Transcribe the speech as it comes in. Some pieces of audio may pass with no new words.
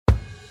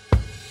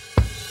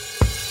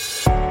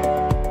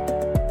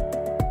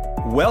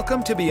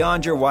Welcome to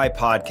Beyond Your Why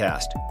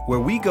podcast, where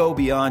we go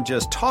beyond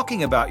just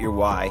talking about your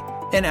why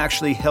and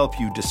actually help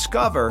you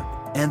discover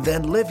and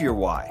then live your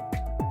why.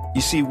 You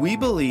see, we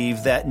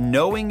believe that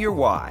knowing your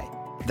why,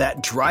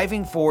 that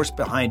driving force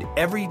behind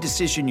every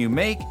decision you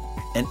make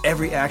and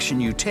every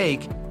action you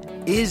take,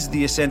 is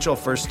the essential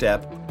first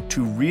step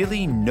to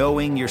really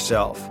knowing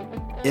yourself.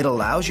 It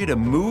allows you to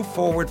move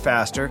forward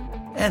faster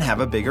and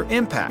have a bigger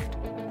impact.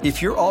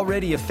 If you're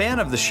already a fan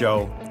of the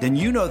show, then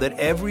you know that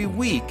every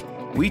week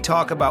we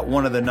talk about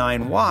one of the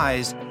 9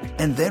 whys,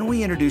 and then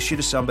we introduce you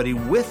to somebody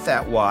with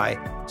that why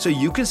so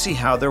you can see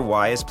how their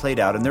why is played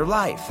out in their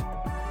life.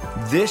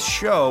 This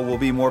show will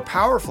be more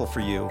powerful for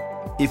you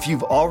if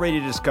you've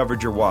already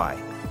discovered your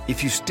why.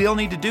 If you still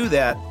need to do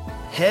that,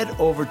 head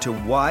over to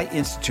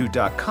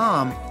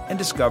whyinstitute.com and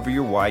discover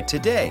your why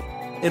today.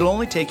 It'll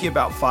only take you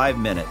about 5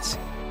 minutes.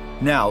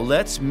 Now,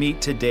 let's meet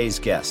today's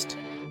guest.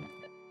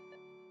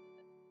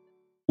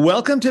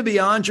 Welcome to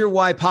Beyond Your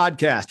Why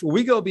podcast, where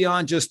we go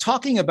beyond just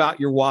talking about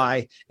your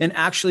why and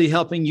actually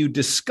helping you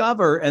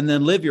discover and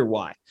then live your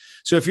why.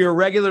 So if you're a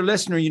regular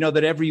listener, you know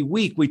that every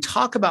week we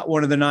talk about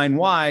one of the 9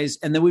 whys,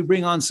 and then we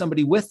bring on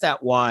somebody with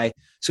that why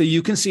so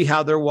you can see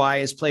how their why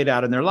is played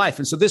out in their life.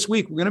 And so this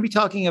week, we're going to be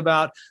talking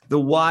about the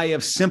why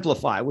of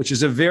simplify, which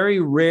is a very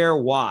rare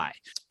why.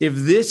 If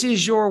this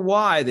is your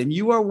why, then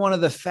you are one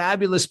of the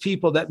fabulous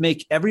people that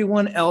make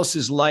everyone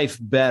else's life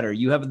better.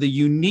 You have the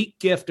unique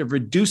gift of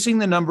reducing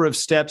the number of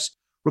steps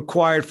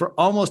required for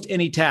almost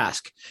any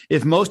task.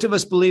 If most of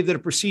us believe that a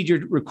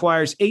procedure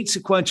requires 8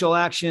 sequential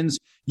actions,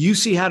 you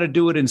see how to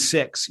do it in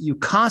 6. You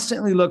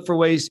constantly look for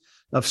ways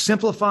of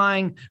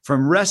simplifying,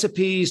 from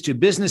recipes to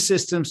business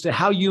systems to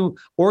how you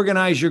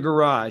organize your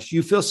garage.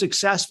 You feel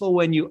successful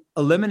when you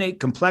eliminate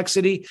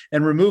complexity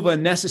and remove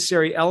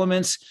unnecessary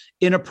elements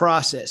in a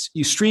process.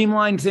 You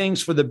streamline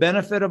things for the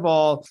benefit of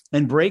all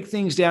and break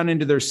things down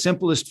into their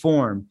simplest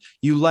form.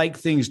 You like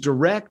things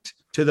direct,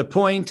 to the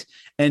point,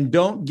 and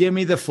don't give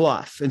me the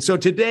fluff. And so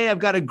today I've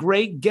got a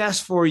great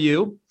guest for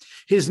you.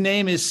 His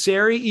name is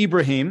Sari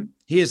Ibrahim.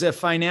 He is a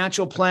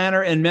financial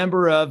planner and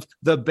member of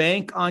the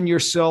Bank on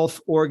Yourself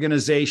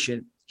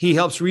organization. He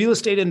helps real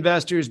estate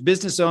investors,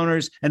 business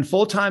owners, and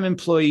full-time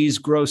employees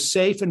grow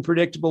safe and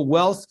predictable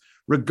wealth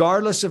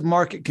regardless of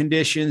market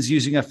conditions,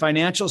 using a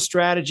financial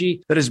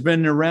strategy that has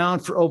been around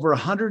for over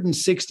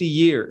 160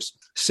 years.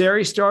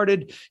 Sari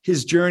started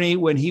his journey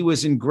when he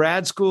was in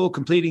grad school,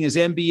 completing his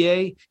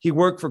MBA. He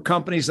worked for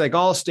companies like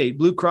Allstate,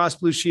 Blue Cross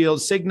Blue Shield,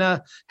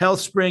 Cigna,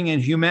 HealthSpring,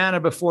 and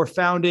Humana before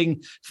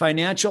founding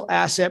Financial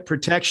Asset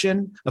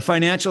Protection, a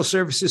financial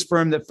services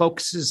firm that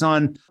focuses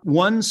on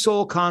one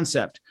sole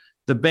concept,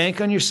 the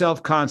bank on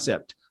yourself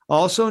concept,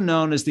 also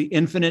known as the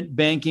infinite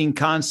banking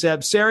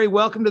concept. Sari,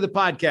 welcome to the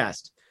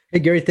podcast. Hey,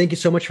 Gary, thank you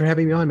so much for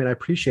having me on, man. I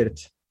appreciate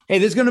it. Hey,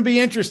 this is going to be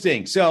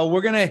interesting. So we're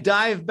going to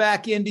dive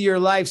back into your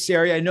life,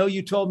 Sari. I know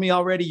you told me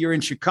already you're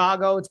in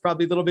Chicago. It's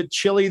probably a little bit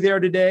chilly there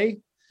today.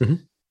 Mm-hmm.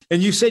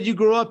 And you said you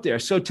grew up there.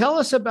 So tell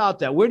us about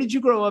that. Where did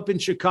you grow up in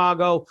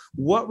Chicago?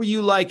 What were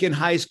you like in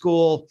high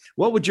school?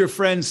 What would your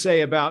friends say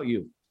about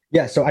you?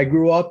 Yeah, so I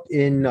grew up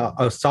in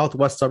a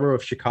southwest suburb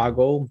of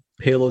Chicago,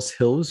 Palos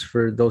Hills,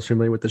 for those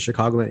familiar with the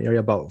Chicagoland area,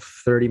 about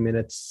 30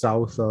 minutes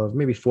south of,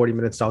 maybe 40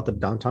 minutes south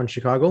of downtown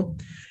Chicago.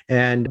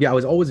 And yeah, I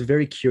was always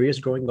very curious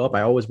growing up.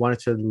 I always wanted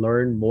to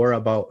learn more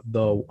about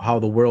how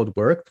the world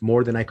worked,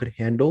 more than I could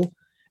handle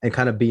and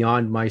kind of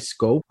beyond my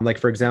scope. Like,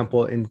 for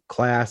example, in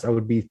class, I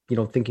would be,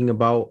 thinking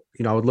about,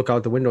 I would look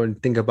out the window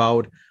and think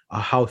about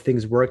how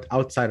things worked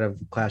outside of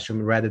the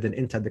classroom rather than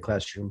inside the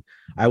classroom.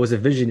 I was a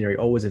visionary,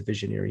 always a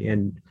visionary.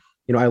 And,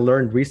 I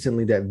learned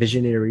recently that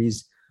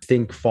visionaries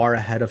think far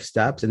ahead of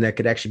steps, and that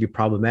could actually be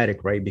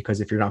problematic, right?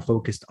 Because if you're not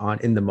focused on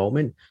in the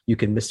moment, you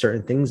can miss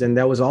certain things. And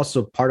that was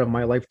also part of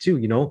my life too.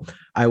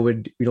 I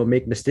would,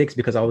 make mistakes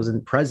because I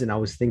wasn't present. I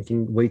was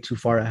thinking way too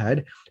far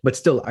ahead, but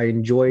still I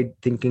enjoyed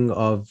thinking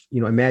of,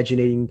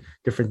 imagining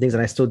different things.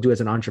 And I still do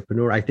as an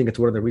entrepreneur. I think it's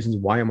one of the reasons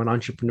why I'm an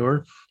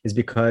entrepreneur is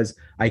because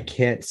I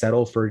can't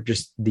settle for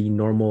just the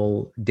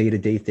normal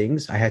day-to-day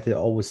things. I had to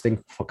always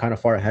think kind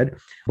of far ahead.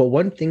 But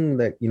one thing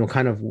that,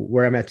 kind of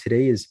where I'm at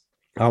today is,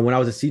 when I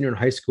was a senior in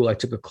high school, I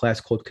took a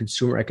class called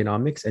Consumer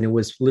Economics, and it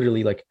was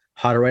literally like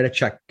how to write a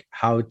check,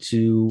 how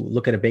to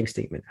look at a bank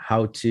statement,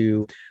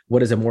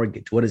 what is a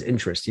mortgage, what is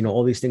interest,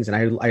 all these things. And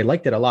I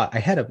liked it a lot. I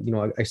had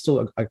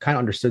I kind of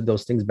understood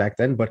those things back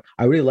then, but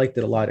I really liked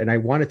it a lot. And I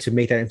wanted to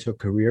make that into a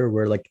career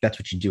where like, that's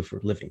what you do for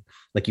a living.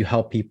 Like you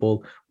help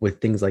people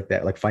with things like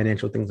that, like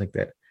financial things like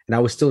that. And I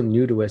was still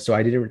new to it. So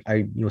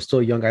I was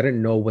still young. I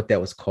didn't know what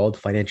that was called.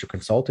 Financial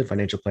consultant,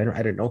 financial planner. I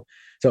didn't know.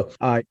 So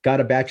I got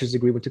a bachelor's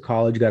degree, went to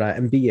college, got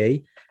an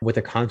MBA with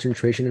a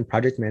concentration in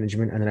project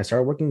management. And then I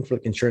started working for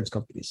like insurance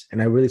companies.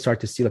 And I really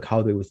started to see like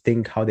how they would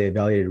think, how they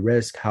evaluated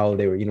risk, how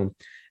they were,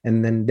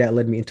 and then that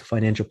led me into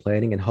financial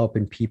planning and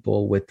helping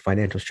people with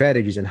financial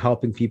strategies and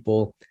helping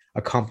people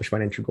accomplish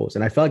financial goals.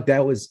 And I felt like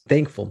that was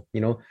thankful,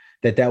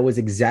 that was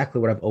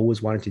exactly what I've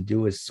always wanted to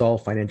do, is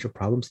solve financial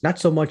problems. Not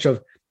so much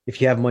of if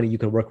you have money, you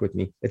can work with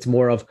me. It's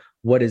more of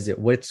what is it?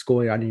 What's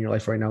going on in your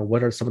life right now?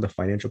 What are some of the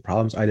financial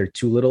problems, either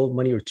too little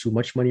money or too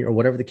much money or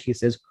whatever the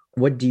case is?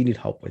 What do you need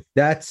help with?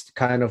 That's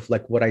kind of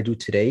like what I do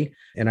today.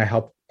 And I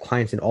help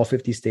clients in all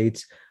 50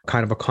 states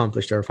kind of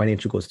accomplish their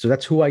financial goals. So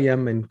that's who I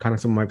am and kind of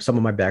some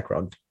of my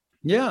background.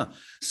 Yeah.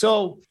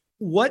 So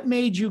what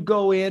made you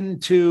go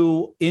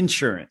into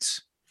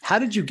insurance? How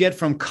did you get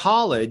from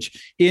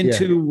college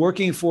into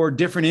working for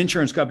different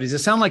insurance companies? It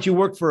sounds like you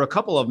worked for a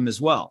couple of them as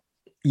well.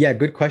 Yeah,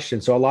 good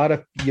question. So a lot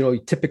of,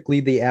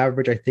 typically the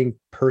average, I think,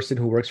 person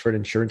who works for an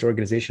insurance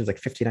organization is like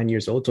 59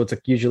 years old. So it's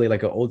like usually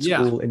like an old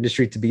school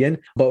industry to be in.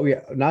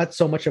 But not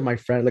so much of my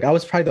friend. Like I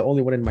was probably the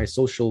only one in my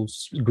social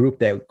group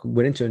that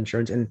went into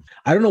insurance. And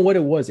I don't know what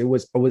it was. It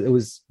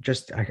was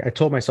just, I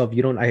told myself,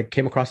 I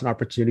came across an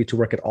opportunity to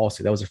work at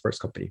Allstate. That was the first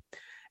company.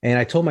 And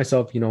I told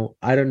myself,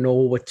 I don't know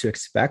what to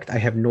expect. I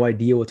have no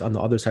idea what's on the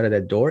other side of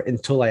that door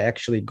until I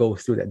actually go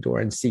through that door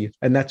and see.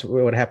 And that's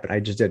what happened. I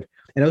just did.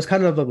 And it was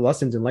kind of the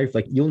lessons in life.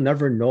 Like you'll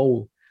never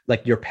know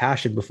like your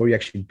passion before you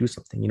actually do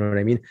something. You know what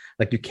I mean?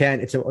 Like you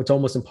can't, it's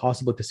almost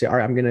impossible to say, all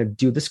right, I'm going to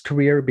do this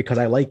career because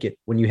I like it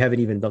when you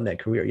haven't even done that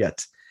career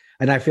yet.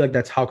 And I feel like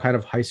that's how kind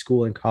of high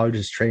school and college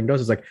is trained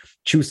us. It's like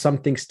choose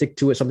something, stick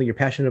to it, something you're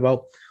passionate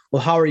about.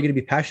 Well, how are you going to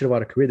be passionate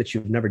about a career that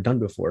you've never done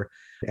before?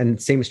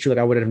 And same is true. Like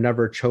I would have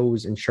never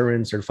chose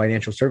insurance or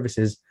financial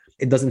services.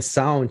 It doesn't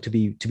sound to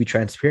be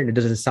transparent. It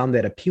doesn't sound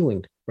that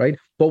appealing, right?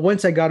 But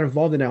once I got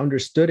involved and I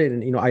understood it,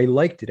 and I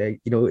liked it.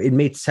 It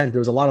made sense. There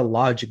was a lot of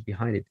logic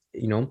behind it.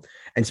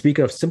 And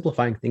speaking of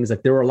simplifying things,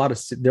 like there were a lot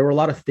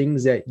of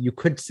things that you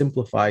could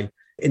simplify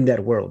in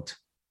that world.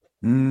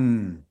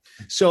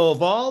 So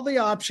of all the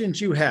options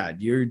you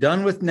had, you're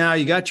done with now.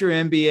 You got your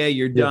MBA.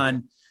 You're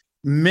done.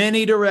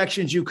 Many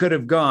directions you could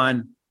have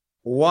gone.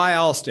 Why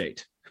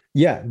Allstate?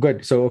 Yeah,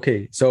 good. So,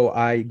 okay.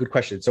 Good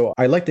question. So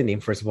I like the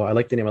name, first of all. I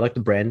like the name. I like the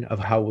brand of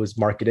how it was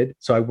marketed.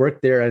 So I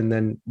worked there. And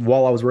then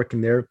while I was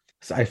working there,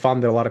 I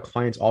found that a lot of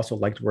clients also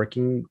liked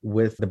working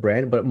with the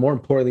brand, but more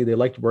importantly, they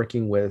liked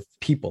working with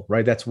people,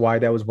 right? That's why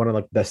that was one of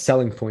like the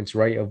selling points,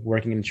 right? Of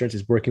working in insurance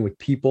is working with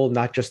people,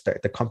 not just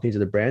the companies or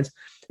the brands.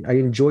 I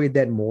enjoyed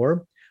that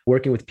more,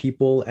 working with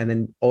people and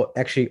then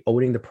actually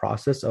owning the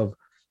process of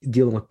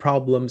dealing with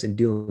problems and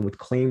dealing with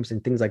claims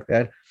and things like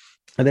that.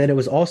 And then it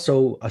was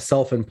also a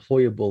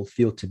self-employable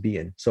field to be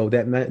in. So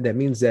that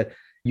means that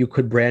you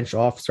could branch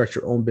off, start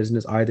your own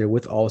business either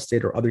with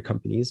Allstate or other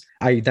companies.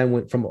 I then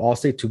went from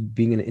Allstate to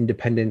being an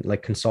independent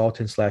like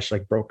consultant /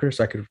 like broker.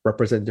 So I could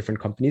represent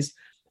different companies.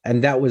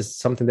 And that was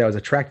something that was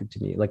attractive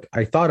to me. Like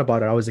I thought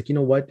about it. I was like, you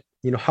know what?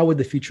 How would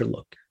the future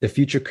look? The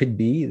future could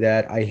be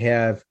that I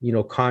have,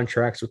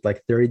 contracts with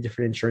like 30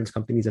 different insurance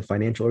companies and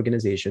financial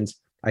organizations.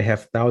 I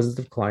have thousands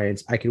of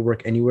clients. I could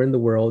work anywhere in the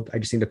world. I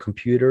just need a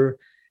computer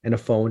and a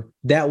phone.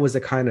 That was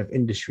the kind of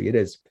industry it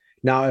is.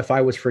 Now, if I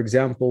was, for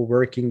example,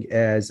 working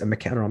as I'm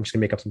just going to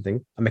make up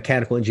something, a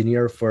mechanical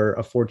engineer for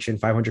a Fortune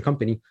 500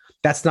 company,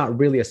 that's not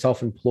really a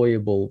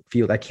self-employable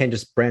field. I can't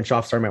just branch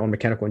off, start my own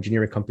mechanical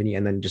engineering company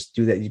and then just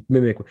do that. You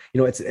mimic,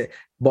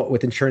 but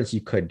with insurance,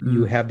 you could,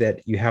 you have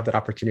that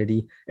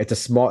opportunity.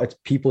 It's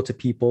people to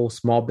people,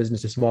 small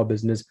business to small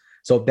business.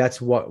 So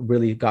that's what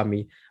really got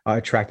me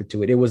attracted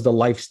to it. It was the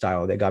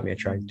lifestyle that got me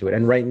attracted to it.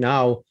 And right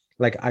now,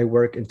 like I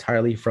work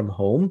entirely from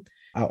home.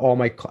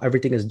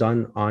 Everything is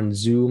done on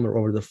Zoom or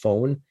over the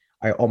phone.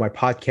 All my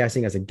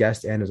podcasting as a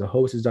guest and as a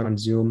host is done on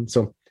Zoom.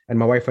 So, and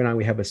my wife and I,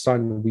 we have a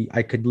son.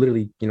 I could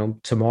literally,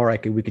 tomorrow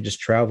we could just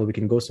travel. We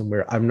can go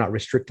somewhere. I'm not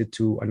restricted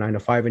to a 9 to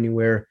 5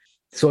 anywhere.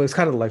 So it's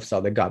kind of the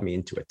lifestyle that got me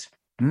into it.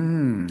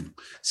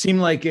 Seemed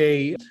like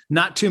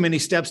not too many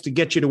steps to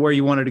get you to where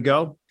you wanted to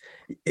go.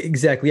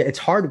 Exactly. Yeah, it's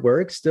hard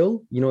work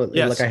still.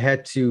 Yes. Like I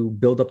had to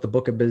build up the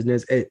book of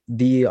business.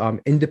 The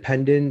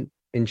independent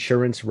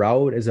insurance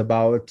route is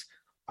about,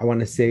 I want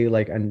to say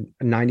like a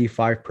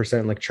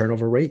 95% like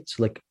turnover rate.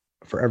 So like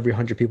for every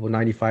 100 people,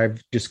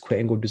 95 just quit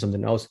and go do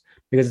something else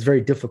because it's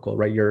very difficult,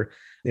 right?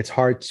 It's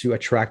hard to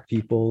attract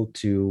people,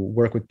 to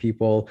work with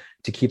people,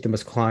 to keep them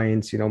as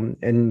clients,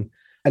 and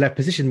I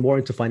position more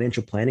into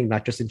financial planning,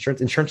 not just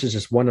insurance. Insurance is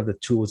just one of the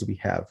tools that we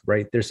have,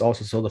 right? There's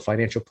also still the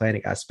financial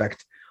planning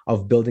aspect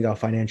of building out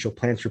financial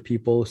plans for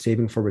people,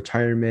 saving for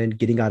retirement,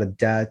 getting out of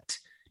debt,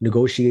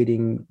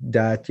 negotiating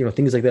debt,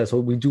 things like that. So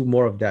we do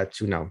more of that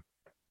too now.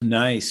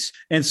 Nice.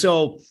 And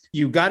so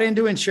you got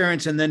into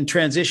insurance and then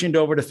transitioned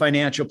over to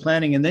financial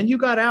planning, and then you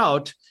got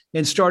out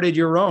and started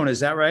your own. Is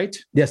that right?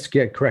 Yes.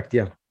 Yeah, correct.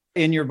 Yeah.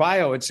 In your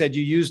bio, it said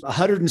you used a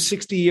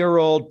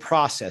 160-year-old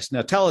process.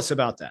 Now tell us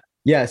about that.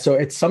 Yeah. So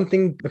it's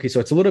something, okay. So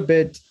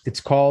it's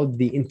called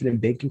the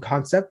infinite banking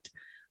concept.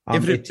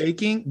 Infinite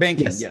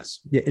banking. Yes.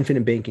 Yeah.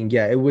 Infinite banking.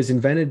 Yeah. It was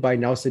invented by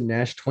Nelson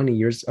Nash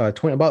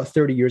about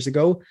 30 years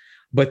ago.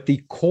 But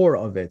the core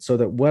of it, so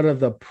that one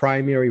of the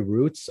primary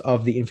roots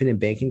of the infinite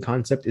banking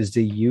concept is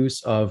the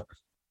use of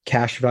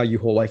cash value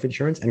whole life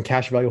insurance. And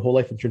cash value whole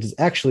life insurance is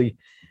actually,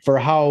 for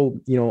how,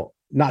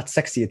 not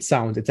sexy it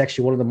sounds, it's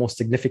actually one of the most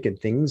significant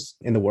things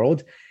in the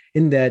world,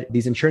 in that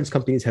these insurance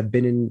companies have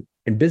been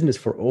in business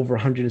for over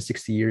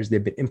 160 years.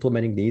 They've been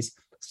implementing these.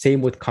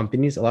 Same with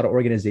companies, a lot of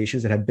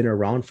organizations that have been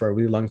around for a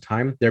really long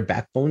time, their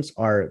backbones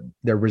are,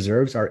 their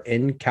reserves are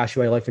in cash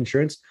value life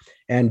insurance.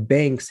 And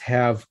banks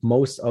have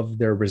most of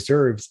their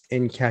reserves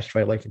in cash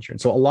value life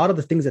insurance. So a lot of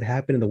the things that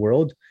happen in the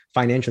world,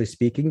 financially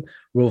speaking,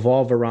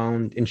 revolve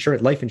around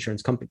life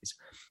insurance companies.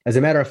 As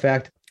a matter of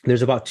fact,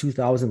 there's about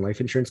 2,000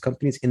 life insurance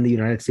companies in the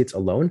United States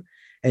alone.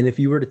 And if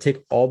you were to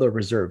take all their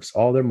reserves,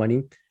 all their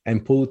money,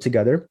 and pull it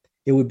together,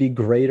 it would be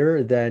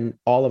greater than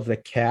all of the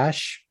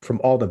cash from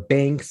all the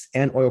banks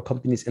and oil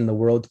companies in the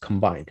world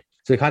combined.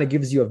 So it kind of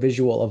gives you a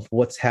visual of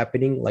what's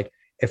happening. Like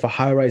if a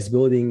high-rise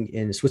building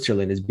in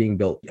Switzerland is being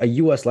built, a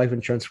US life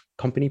insurance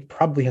company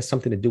probably has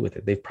something to do with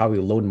it. They've probably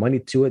loaned money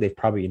to it. They've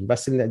probably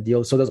invested in that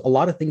deal. So there's a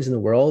lot of things in the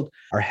world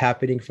are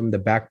happening from the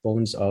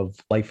backbones of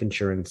life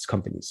insurance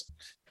companies.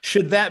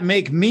 Should that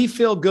make me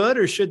feel good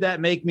or should that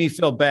make me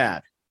feel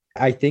bad?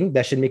 I think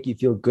that should make you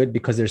feel good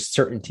because there's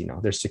certainty now,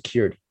 there's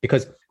security.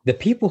 Because the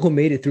people who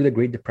made it through the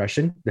Great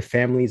Depression, the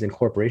families and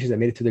corporations that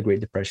made it through the Great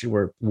Depression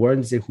were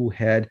ones who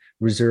had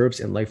reserves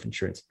in life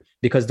insurance.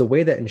 Because the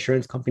way that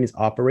insurance companies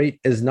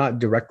operate is not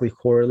directly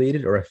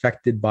correlated or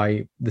affected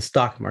by the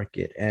stock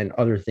market and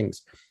other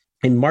things.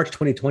 In March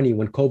 2020,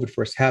 when COVID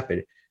first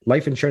happened,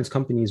 life insurance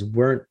companies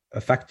weren't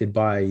affected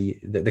by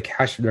the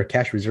cash, their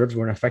cash reserves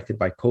weren't affected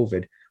by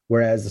COVID.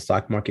 Whereas the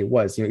stock market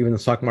was, even the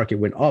stock market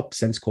went up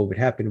since COVID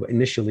happened, but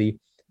initially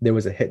there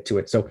was a hit to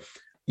it. So,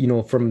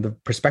 from the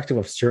perspective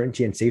of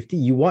certainty and safety,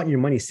 you want your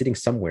money sitting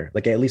somewhere,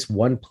 like at least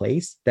one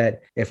place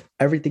that if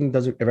everything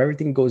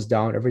goes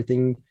down,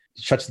 everything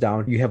shuts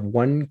down, you have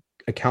one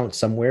account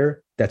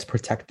somewhere that's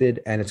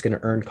protected and it's going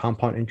to earn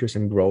compound interest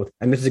and growth.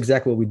 And this is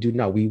exactly what we do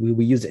now. We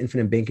use the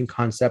infinite banking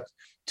concept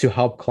to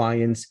help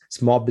clients,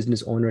 small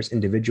business owners,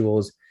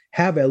 individuals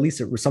have at least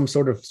some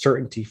sort of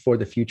certainty for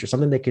the future,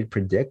 something they can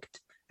predict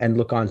and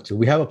look onto.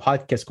 We have a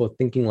podcast called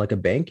Thinking Like a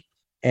Bank,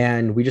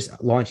 and we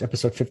just launched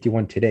episode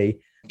 51 today.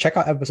 Check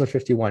out episode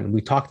 51.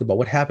 We talked about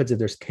what happens if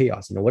there's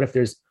chaos. What if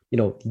there's,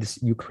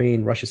 this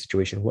Ukraine-Russia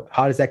situation?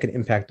 How is that going to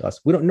impact us?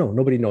 We don't know.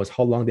 Nobody knows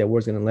how long that war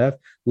is going to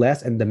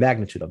last and the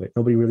magnitude of it.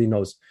 Nobody really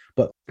knows.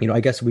 But, I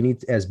guess we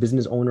need, as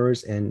business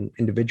owners and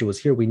individuals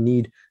here, we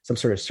need some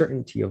sort of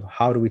certainty of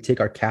how do we take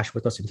our cash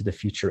with us into the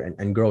future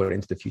and grow it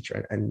into the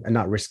future and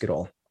not risk it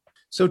all.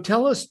 So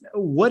tell us,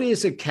 what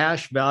is a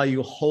cash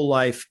value whole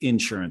life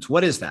insurance?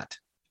 What is that?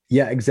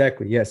 Yeah,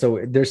 exactly. Yeah.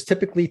 So there's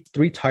typically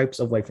 3 types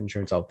of life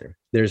insurance out there.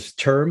 There's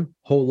term,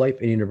 whole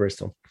life, and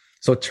universal.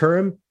 So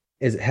term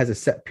has a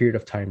set period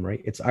of time,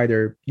 right? It's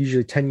either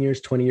usually 10 years,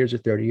 20 years, or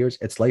 30 years.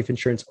 It's life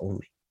insurance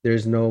only.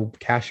 There's no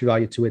cash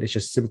value to it. It's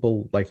just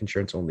simple life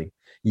insurance only.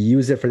 You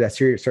use it for that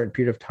certain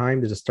period of time.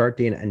 There's a start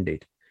date and an end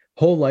date.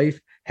 Whole life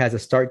has a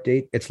start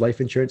date, it's life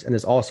insurance, and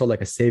there's also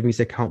like a savings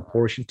account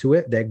portion to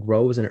it that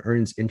grows and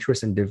earns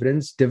interest and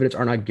dividends. Dividends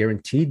are not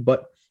guaranteed,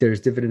 but there's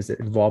dividends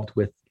that involved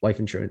with life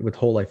insurance, with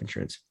whole life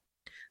insurance.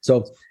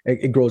 So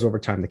it grows over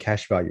time, the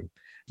cash value.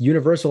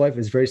 Universal life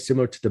is very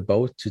similar to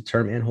both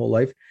term and whole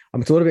life.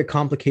 It's a little bit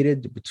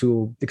complicated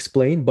to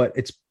explain, but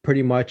it's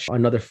pretty much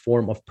another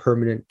form of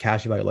permanent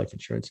cash value life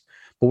insurance.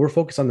 But we're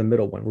focused on the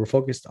middle one. We're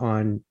focused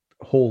on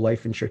whole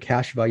life insurance,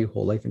 cash value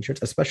whole life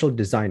insurance, a special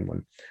design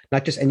one,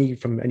 not just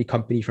from any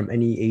company, from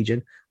any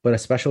agent, but a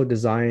special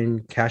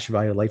design cash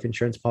value life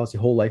insurance policy,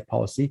 whole life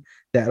policy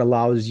that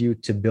allows you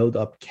to build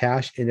up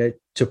cash in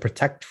it to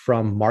protect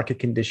from market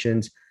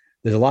conditions.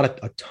 There's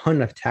a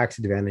ton of tax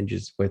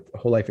advantages with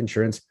whole life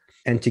insurance,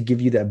 and to give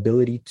you the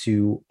ability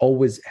to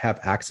always have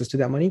access to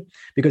that money.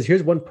 Because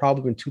here's one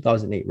problem in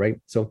 2008,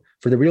 right? So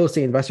for the real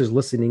estate investors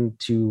listening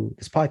to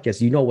this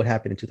podcast, what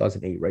happened in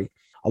 2008, right?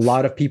 A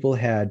lot of people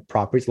had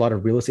properties, a lot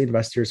of real estate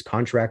investors,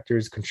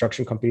 contractors,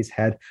 construction companies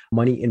had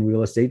money in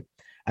real estate.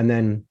 And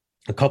then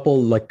a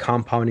couple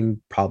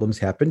compounding problems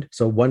happened.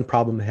 So one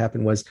problem that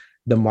happened was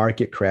the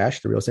market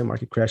crashed, the real estate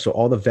market crashed. So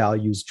all the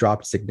values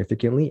dropped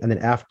significantly. And then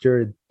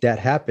after that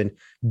happened,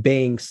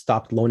 banks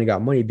stopped loaning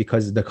out money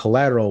because the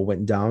collateral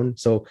went down.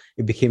 So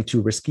it became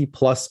too risky.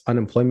 Plus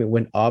unemployment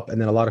went up.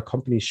 And then a lot of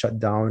companies shut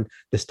down.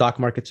 The stock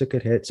market took a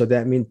hit. So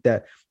that meant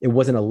that it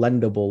wasn't a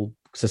lendable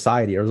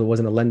society, or it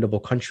wasn't a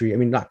lendable country.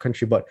 Not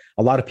country, but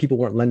a lot of people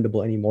weren't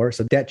lendable anymore.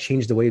 So that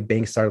changed the way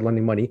banks started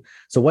lending money.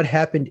 So what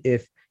happened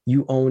if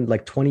you owned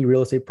 20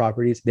 real estate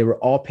properties, they were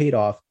all paid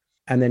off,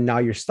 and then now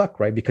you're stuck,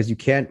 right? Because you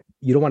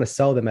don't want to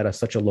sell them at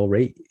such a low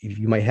rate. If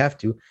you might have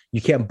to, you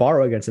can't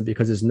borrow against them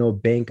because there's no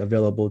bank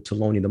available to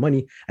loan you the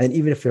money. And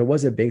even if there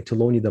was a bank to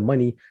loan you the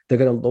money, they're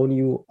going to loan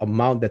you an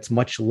amount that's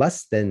much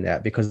less than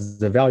that because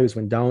the values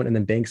went down, and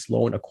then banks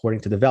loan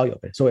according to the value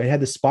of it. So it had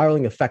this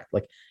spiraling effect,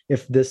 like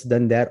if this,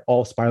 then that,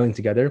 all spiraling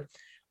together.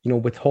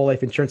 With whole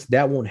life insurance,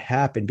 that won't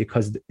happen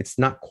because it's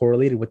not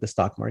correlated with the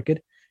stock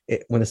market.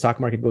 When the stock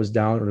market goes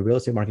down or the real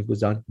estate market goes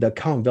down, the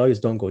account values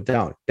don't go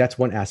down. That's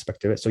one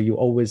aspect of it. So you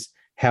always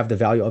have the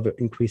value of it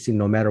increasing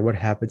no matter what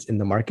happens in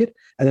the market.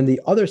 And then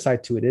the other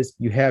side to it is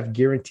you have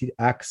guaranteed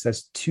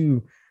access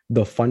to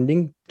the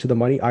funding, to the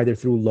money, either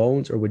through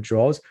loans or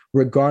withdrawals,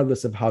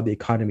 regardless of how the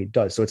economy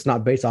does. So it's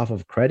not based off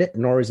of credit,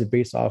 nor is it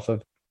based off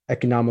of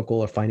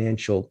economical or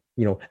financial,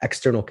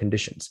 external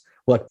conditions.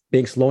 Well,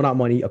 banks loan out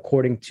money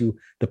according to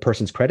the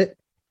person's credit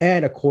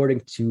and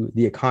according to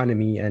the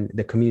economy and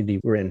the community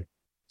we're in.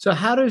 So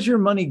how does your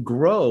money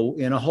grow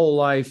in a whole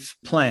life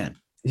plan?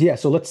 Yeah.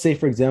 So let's say,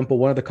 for example,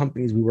 one of the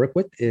companies we work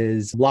with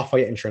is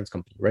Lafayette Insurance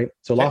Company, right?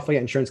 So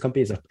Lafayette Insurance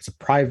Company is it's a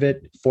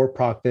private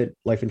for-profit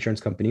life insurance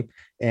company,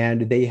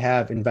 and they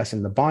have invested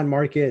in the bond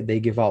market. They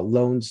give out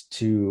loans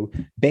to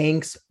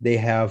banks. They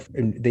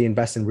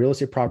invest in real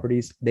estate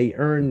properties. They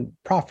earn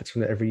profits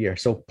from that every year.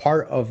 So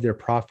part of their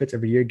profits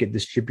every year get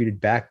distributed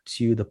back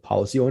to the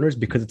policy owners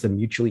because it's a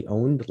mutually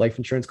owned life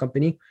insurance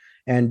company.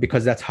 And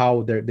because that's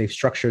how they've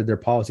structured their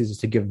policies, is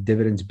to give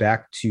dividends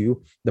back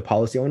to the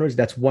policy owners.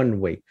 That's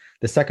one way.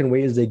 The second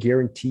way is they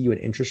guarantee you an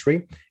interest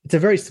rate. It's a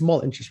very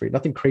small interest rate,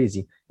 nothing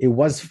crazy. It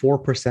was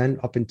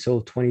 4% up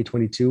until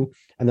 2022.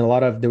 And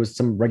then there was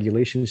some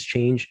regulations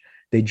change.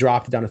 They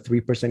dropped it down to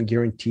 3%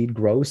 guaranteed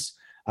gross.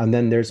 And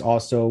then there's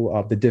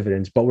also the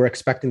dividends. But we're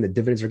expecting that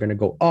dividends are going to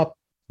go up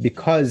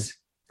because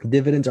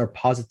dividends are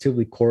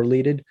positively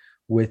correlated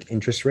with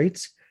interest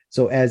rates.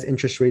 So as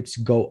interest rates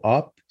go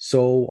up,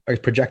 so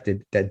it's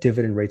projected that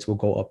dividend rates will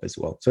go up as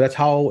well. So that's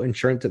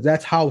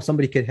how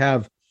somebody could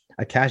have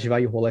a cash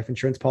value whole life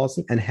insurance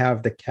policy and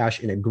have the cash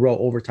in it grow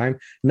over time,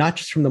 not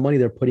just from the money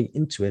they're putting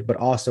into it, but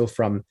also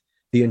from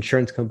the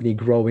insurance company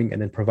growing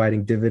and then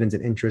providing dividends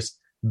and interest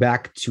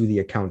back to the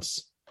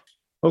accounts.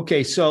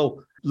 Okay.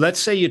 So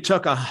let's say you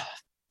took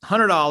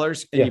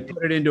 $100 and you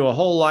put it into a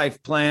whole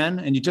life plan,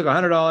 and you took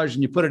 $100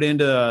 and you put it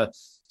into the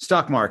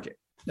stock market,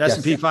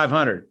 S&P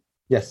 500.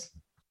 Yes.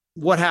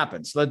 What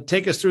happens?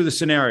 Take us through the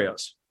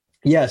scenarios.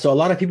 Yeah. So a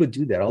lot of people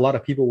do that. A lot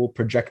of people will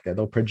project that.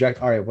 They'll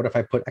project, all right, what if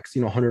I put X,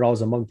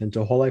 $100 a month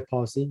into a whole life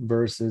policy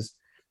versus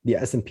the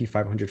S&P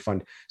 500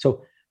 fund?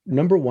 So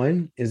number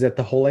one is that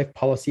the whole life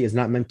policy is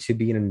not meant to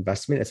be an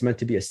investment. It's meant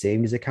to be a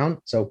savings account.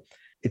 So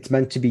it's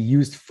meant to be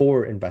used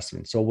for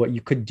investment. So what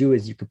you could do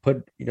is you could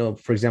put,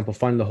 for example,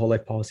 fund the whole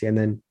life policy and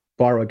then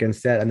borrow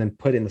against that and then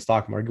put it in the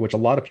stock market, which a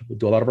lot of people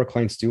do. A lot of our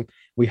clients do.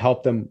 We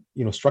help them,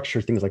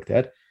 structure things like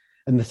that.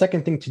 And the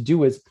second thing to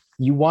do is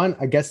you want,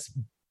 I guess,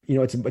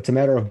 it's a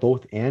matter of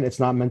both, and it's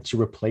not meant to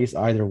replace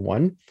either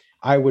one.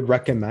 I would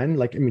recommend,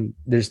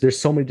 there's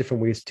so many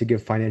different ways to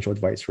give financial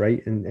advice,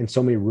 right? And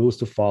so many rules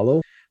to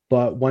follow.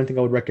 But one thing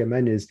I would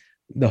recommend is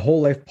the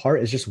whole life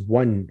part is just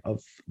one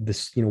of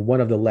this, one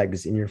of the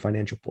legs in your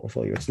financial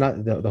portfolio. It's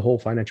not the whole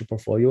financial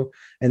portfolio,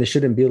 and it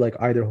shouldn't be like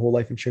either whole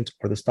life insurance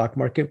or the stock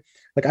market.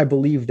 Like I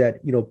believe that,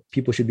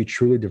 people should be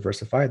truly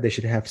diversified. They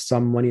should have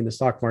some money in the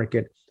stock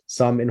market,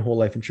 some in whole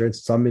life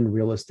insurance, some in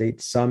real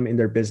estate, some in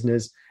their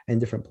business and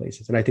different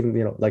places. And I think,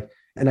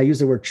 and I use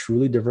the word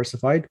truly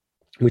diversified.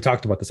 We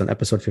talked about this on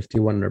episode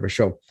 51 of our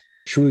show,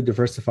 truly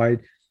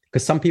diversified,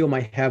 because some people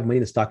might have money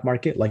in the stock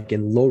market, like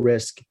in low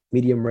risk,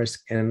 medium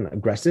risk, and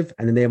aggressive.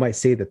 And then they might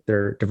say that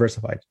they're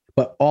diversified,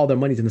 but all their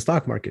money's in the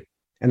stock market.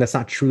 And that's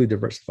not truly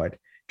diversified.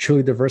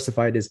 Truly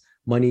diversified is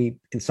money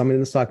in some in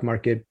the stock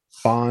market,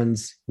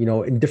 bonds,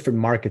 in different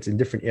markets, in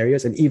different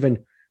areas, and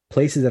even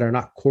places that are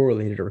not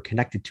correlated or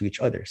connected to each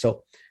other.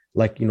 So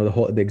like,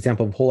 the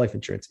example of whole life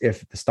insurance,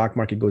 if the stock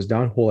market goes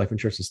down, whole life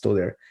insurance is still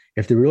there.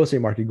 If the real estate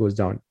market goes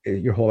down,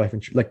 your whole life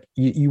insurance, like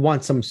you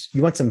want some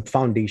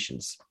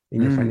foundations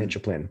in your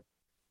financial plan.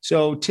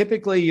 So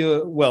typically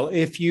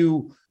if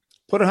you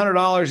put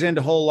 $100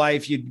 into whole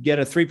life, you'd get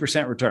a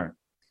 3% return.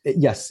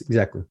 Yes,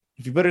 exactly.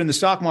 If you put it in the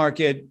stock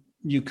market,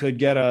 you could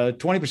get a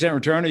 20%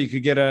 return, or you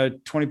could get a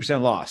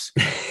 20% loss.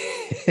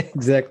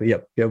 Exactly.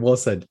 Yep. Yeah. Well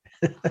said.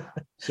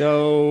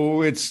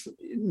 So it's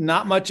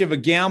not much of a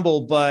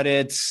gamble, but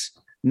it's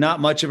not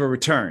much of a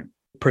return.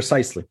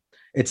 Precisely.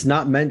 It's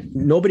not meant,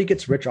 nobody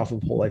gets rich off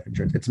of whole life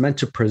insurance. It's meant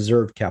to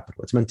preserve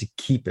capital. It's meant to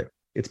keep it.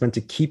 It's meant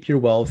to keep your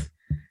wealth,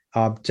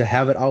 to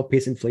have it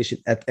outpace inflation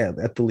at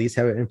the least,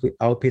 have it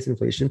outpace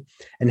inflation,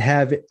 and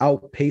have it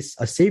outpace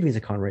a savings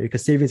account, right?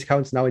 Because savings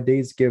accounts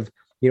nowadays give,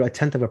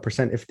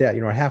 0.1%, if that,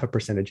 a half a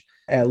percentage.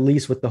 At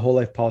least with the whole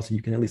life policy,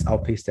 you can at least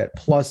outpace that.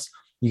 Plus,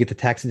 you get the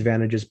tax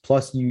advantages.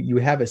 Plus, you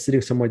have it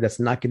sitting somewhere that's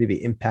not going to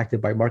be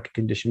impacted by market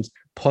conditions.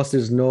 Plus,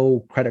 there's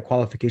no credit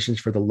qualifications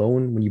for the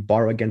loan when you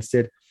borrow against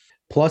it.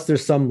 Plus,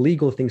 there's some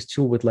legal things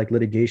too with like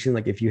litigation.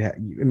 Like if you have,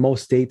 in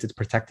most states, it's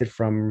protected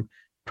from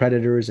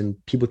creditors and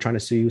people trying to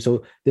sue you.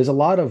 So there's a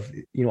lot of,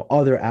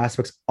 other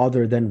aspects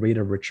other than rate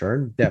of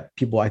return that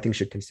people, I think,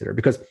 should consider.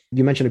 Because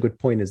you mentioned a good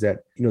point is that,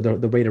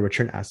 the rate of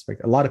return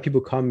aspect. A lot of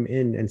people come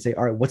in and say,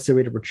 all right, what's the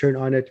rate of return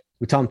on it?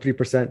 We tell them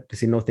 3%. They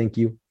say, no, thank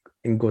you,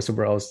 and go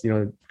somewhere else,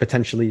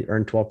 potentially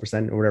earn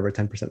 12% or whatever,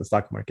 10% in the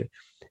stock market.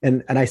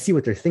 And I see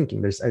what they're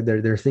thinking.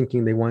 They're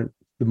thinking they want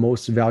the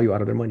most value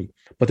out of their money,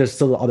 but there's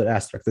still other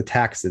aspects, the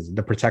taxes,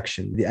 the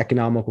protection, the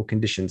economical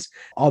conditions,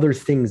 other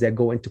things that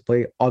go into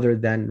play other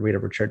than rate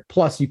of return.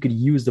 Plus, you could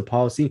use the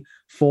policy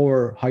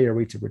for higher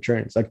rates of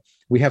returns. Like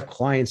we have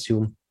clients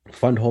who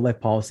fund whole life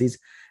policies,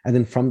 and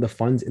then from the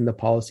funds in the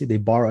policy, they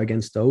borrow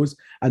against those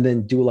and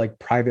then do like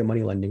private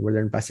money lending where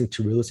they're investing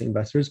to real estate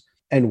investors.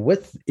 And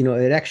with,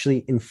 it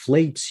actually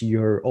inflates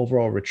your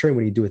overall return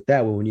when you do it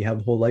that way, when you have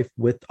a whole life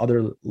with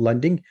other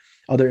lending,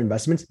 other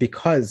investments,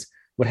 because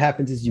what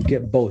happens is you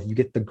get both. You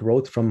get the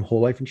growth from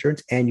whole life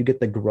insurance and you get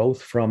the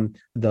growth from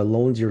the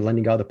loans you're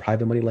lending out, the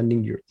private money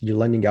lending you're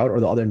lending out, or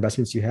the other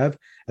investments you have.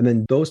 And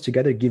then those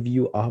together give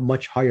you a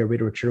much higher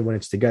rate of return when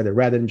it's together,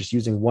 rather than just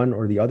using one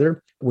or the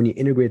other. When you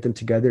integrate them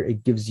together,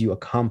 it gives you a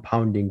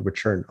compounding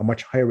return, a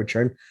much higher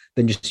return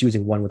than just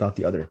using one without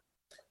the other.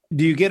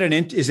 Do you get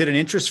is it an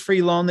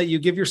interest-free loan that you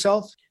give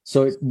yourself?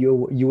 So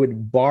you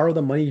would borrow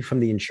the money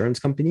from the insurance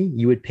company.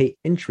 You would pay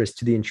interest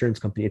to the insurance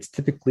company. It's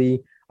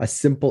typically a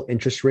simple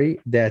interest rate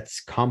that's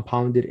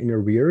compounded in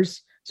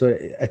arrears. So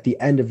at the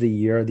end of the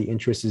year, the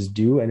interest is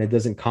due and it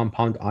doesn't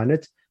compound on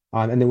it.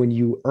 And then when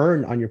you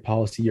earn on your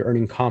policy, you're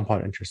earning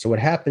compound interest. So what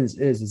happens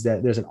is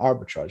that there's an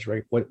arbitrage,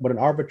 right? What an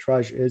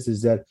arbitrage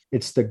is that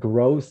it's the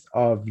growth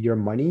of your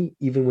money,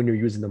 even when you're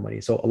using the money.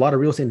 So a lot of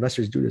real estate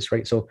investors do this,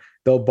 right? So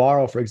they'll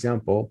borrow, for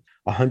example,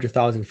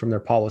 100,000 from their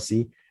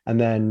policy and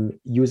then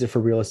use it for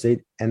real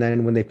estate. And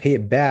then when they pay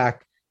it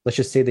back, let's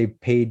just say they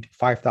paid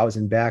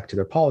 5,000 back to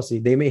their policy,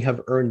 they may have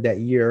earned that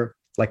year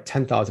like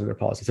 10,000 of their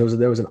policy. So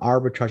there was an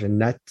arbitrage, a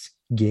net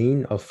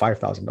gain of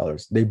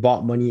 $5,000. They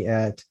bought money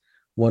at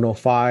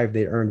 105,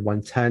 they earned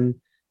 110,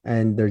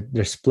 and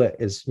their split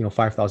is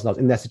 $5,000.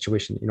 In that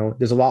situation,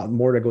 there's a lot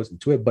more that goes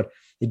into it, but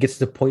it gets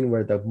to the point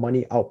where the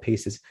money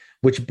outpaces,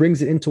 which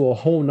brings it into a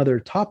whole nother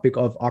topic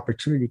of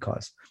opportunity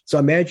cost. So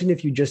imagine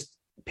if you just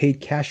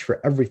paid cash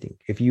for everything.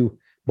 If you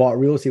bought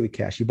real estate with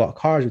cash, you bought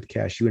cars with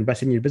cash, you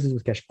invested in your business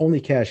with cash, only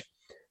cash,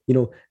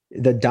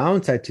 the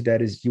downside to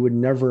that is you would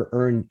never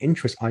earn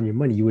interest on your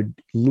money. You would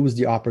lose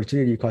the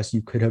opportunity cost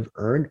you could have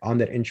earned on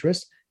that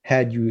interest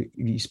had you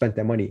spent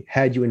that money.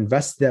 Had you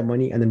invested that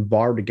money and then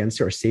borrowed against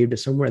it, or saved it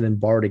somewhere and then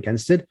borrowed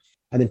against it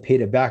and then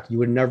paid it back, you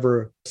would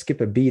never skip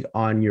a beat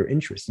on your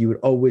interest. You would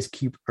always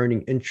keep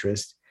earning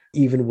interest,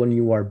 even when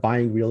you are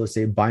buying real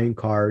estate, buying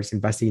cars,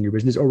 investing in your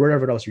business, or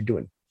whatever else you're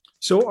doing.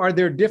 So are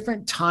there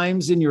different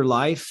times in your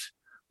life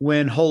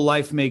when whole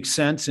life makes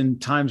sense and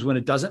times when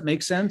it doesn't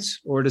make sense,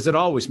 or does it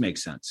always make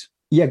sense?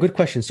 Yeah, good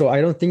question. So I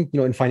don't think,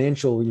 in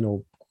financial,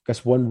 I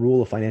guess one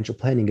rule of financial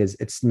planning is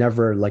it's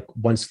never like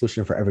one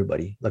solution for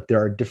everybody. Like there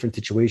are different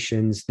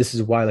situations. This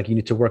is why you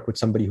need to work with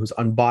somebody who's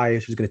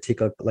unbiased, who's going to take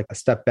a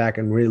step back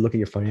and really look at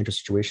your financial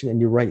situation. And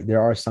you're right.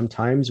 There are some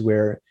times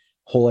where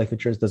whole life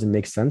insurance doesn't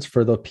make sense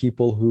for the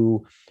people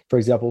who, for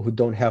example, who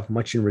don't have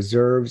much in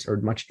reserves or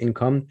much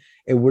income.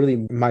 It really,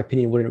 in my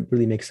opinion, wouldn't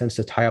really make sense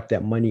to tie up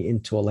that money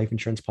into a life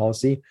insurance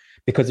policy,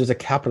 because there's a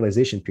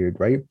capitalization period,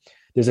 right?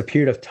 There's a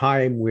period of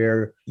time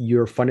where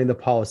you're funding the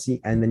policy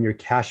and then your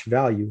cash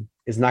value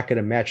is not going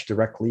to match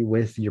directly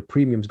with your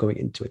premiums going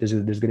into it.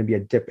 There's going to be a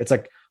dip. It's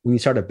like when you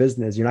start a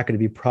business, you're not going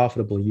to be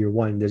profitable year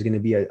one. There's going to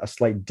be a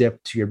slight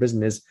dip to your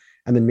business.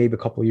 And then maybe a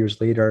couple of years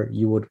later,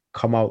 you would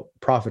come out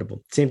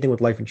profitable. Same thing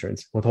with life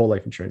insurance, with whole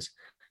life insurance.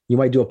 You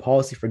might do a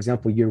policy, for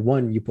example, year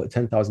one, you put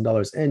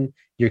 $10,000 in,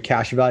 your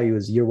cash value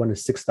is year one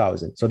is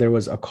 $6,000. So there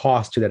was a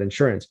cost to that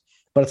insurance,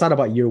 but it's not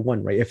about year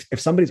one, right? If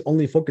somebody's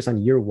only focused on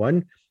year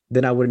one,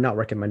 then I would not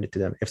recommend it to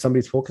them. If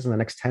somebody's focused on the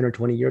next 10 or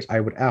 20 years,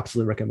 I would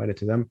absolutely recommend it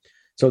to them.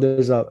 So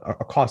there's a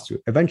cost to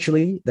it.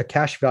 Eventually, the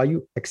cash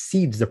value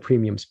exceeds the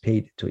premiums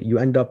paid to it. You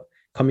end up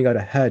coming out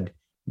ahead.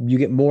 You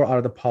get more out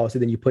of the policy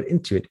than you put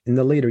into it in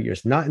the later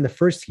years, not in the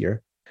first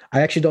year.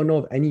 I actually don't know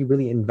of any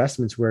really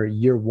investments where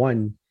year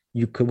one,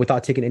 you could,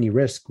 without taking any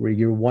risk, where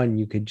year one,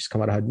 you could just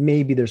come out ahead.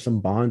 Maybe there's some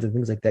bonds and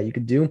things like that you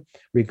could do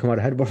where you come out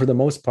ahead. But for the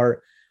most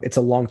part, it's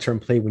a long-term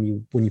play when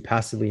you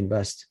passively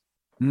invest.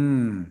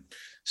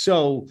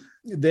 So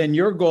then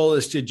your goal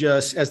is to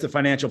just, as the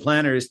financial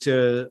planner, is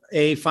to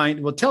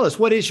tell us,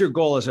 what is your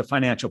goal as a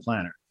financial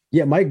planner?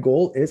 Yeah, my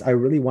goal is I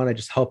really want to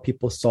just help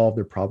people solve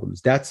their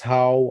problems. That's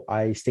how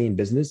I stay in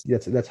business.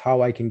 That's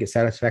how I can get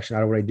satisfaction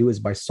out of what I do, is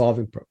by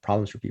solving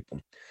problems for people.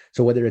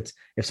 So whether it's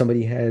if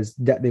somebody has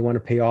debt they want to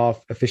pay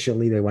off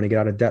efficiently, they want to get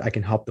out of debt, I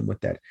can help them with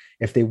that.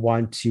 If they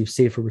want to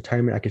save for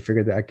retirement, I can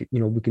figure that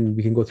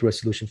we can go through a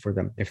solution for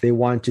them. If they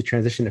want to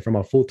transition it from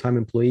a full-time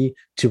employee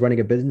to running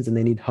a business and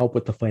they need help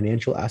with the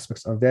financial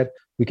aspects of that,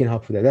 we can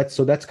help with that.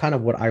 That's kind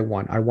of what I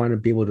want. I want to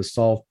be able to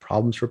solve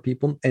problems for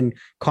people, and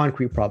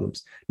concrete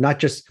problems, not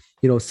just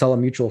sell a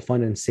mutual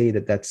fund and say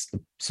that that's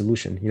the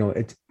solution.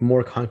 It's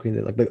more concrete,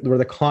 where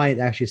the client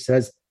actually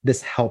says,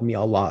 this helped me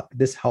a lot.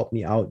 This helped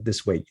me out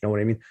this way. You know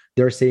what I mean?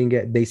 They're saying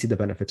it, they see the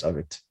benefits of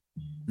it.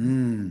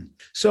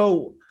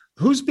 So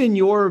who's been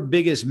your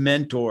biggest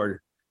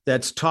mentor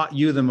that's taught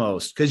you the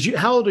most? Because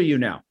how old are you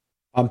now?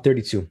 I'm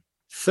 32.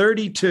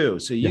 32.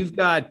 So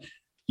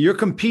you're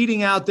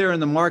competing out there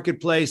in the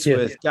marketplace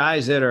with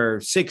guys that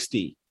are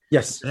 60.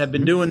 Yes. Have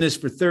been doing this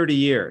for 30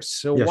 years.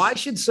 So why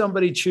should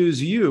somebody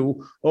choose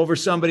you over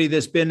somebody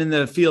that's been in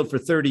the field for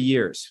 30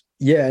 years?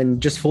 Yeah.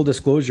 And just full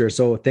disclosure.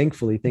 So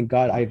thankfully, thank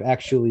God, I've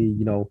actually,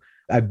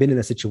 I've been in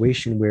a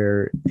situation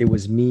where it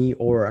was me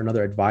or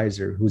another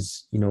advisor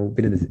who's,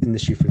 been in the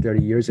industry for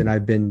 30 years. And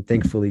I've been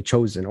thankfully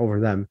chosen over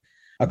them.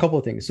 A couple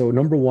of things. So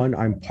number one,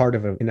 I'm part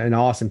of an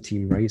awesome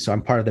team, right? So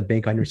I'm part of the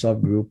Bank on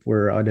Yourself group.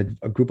 We're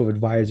a group of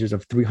advisors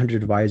of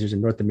 300 advisors in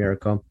North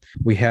America.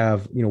 We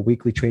have,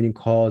 weekly training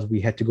calls.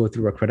 We had to go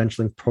through a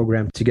credentialing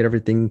program to get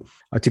everything,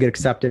 to get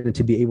accepted and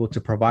to be able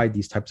to provide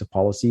these types of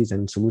policies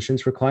and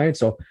solutions for clients.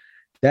 So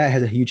that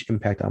has a huge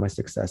impact on my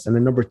success. And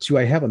then number two,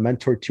 I have a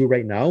mentor too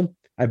right now.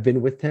 I've been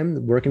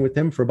working with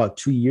him for about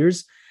 2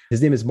 years.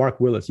 His name is Mark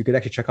Willis. You could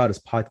actually check out his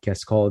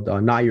podcast called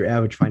Not Your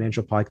Average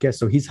Financial Podcast.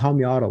 So he's helped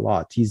me out a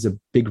lot. He's a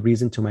big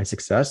reason to my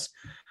success.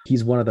 He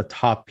is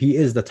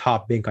the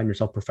top Bank on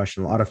Yourself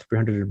professional out of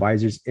 300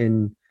 advisors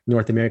in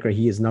North America.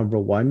 He is number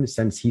one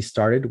since he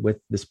started with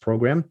this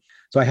program.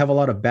 So I have a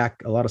lot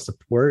of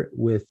support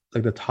with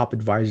like the top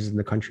advisors in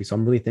the country. So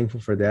I'm really thankful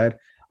for that.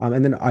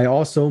 And then I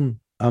also,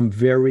 I'm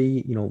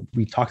very,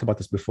 we talked about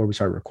this before we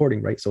started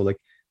recording, right? So like,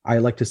 I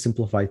like to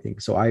simplify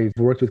things. So I've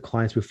worked with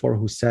clients before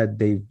who said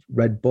they've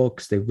read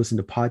books, they've listened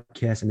to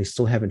podcasts, and they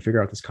still haven't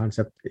figured out this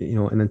concept,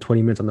 and then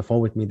 20 minutes on the phone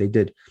with me, they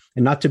did.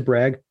 And not to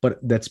brag, but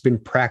that's been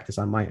practice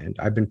on my end.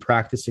 I've been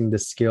practicing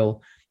this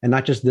skill, and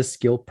not just this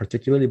skill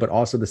particularly, but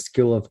also the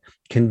skill of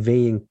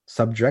conveying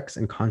subjects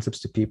and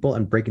concepts to people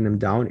and breaking them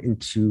down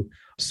into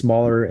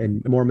smaller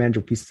and more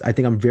manageable pieces. I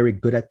think I'm very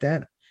good at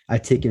that. I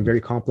take in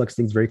very complex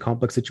things, very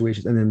complex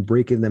situations, and then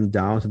breaking them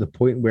down to the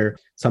point where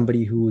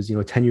somebody who's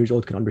 10 years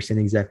old can understand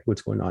exactly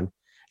what's going on.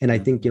 And I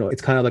think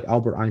it's kind of like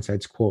Albert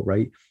Einstein's quote,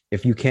 right?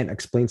 If you can't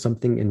explain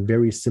something in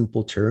very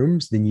simple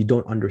terms, then you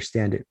don't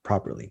understand it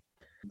properly.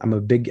 I'm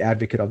a big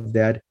advocate of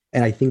that,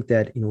 and I think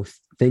that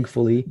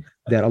thankfully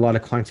that a lot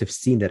of clients have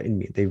seen that in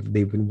me.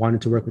 They've been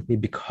wanting to work with me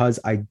because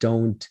I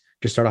don't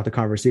just start off the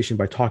conversation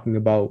by talking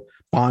about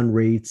bond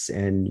rates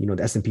and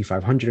the S&P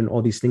 500 and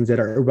all these things that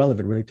are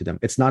irrelevant really to them.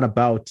 It's not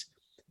about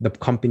the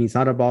company, it's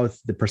not about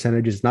the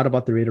percentages, it's not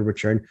about the rate of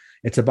return.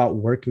 It's about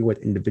working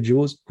with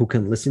individuals who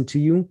can listen to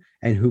you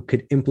and who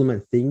could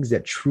implement things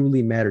that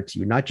truly matter to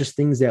you. Not just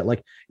things that,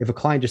 like, if a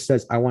client just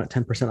says, I want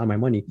 10% on my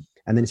money,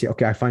 and then you say,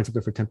 okay, I find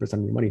something for 10%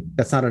 of your money.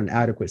 That's not an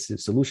adequate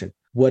solution.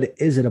 What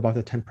is it about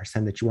the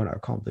 10% that you want to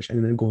accomplish?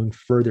 And then going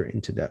further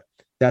into that.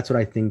 That's what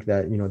I think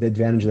that, the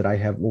advantage that I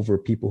have over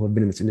people who have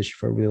been in this industry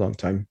for a really long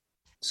time.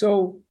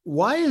 So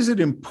why is it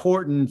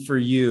important for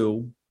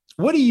you?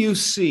 What do you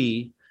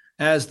see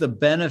as the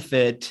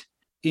benefit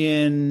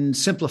in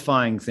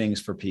simplifying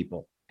things for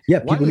people? Yeah,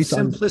 why is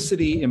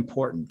simplicity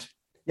important?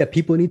 Yeah,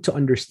 people need to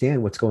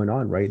understand what's going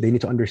on, right? They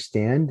need to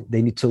understand,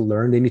 they need to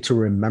learn, they need to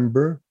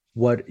remember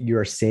what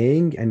you're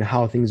saying and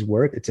how things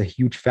work. It's a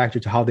huge factor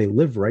to how they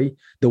live, right?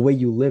 The way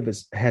you live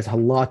has a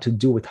lot to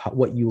do with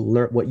what you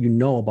learn, what you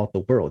know about the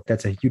world.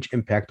 That's a huge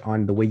impact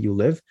on the way you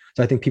live.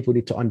 So I think people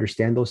need to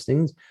understand those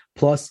things.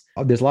 Plus,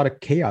 there's a lot of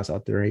chaos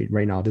out there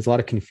right now. There's a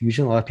lot of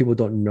confusion. A lot of people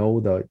don't know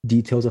the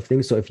details of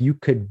things. So if you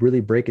could really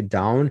break it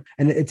down,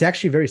 and it's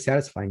actually very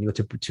satisfying,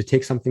 to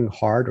take something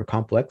hard or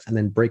complex and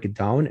then break it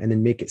down and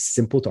then make it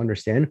simple to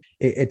understand.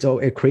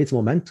 It creates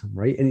momentum,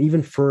 right? And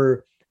even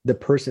for the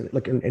person,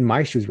 like in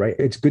my shoes, right?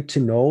 It's good to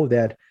know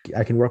that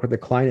I can work with a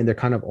client and they're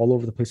kind of all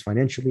over the place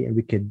financially, and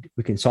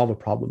we can solve a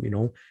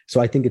problem, So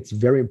I think it's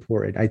very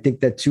important. I think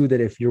that too, that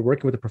if you're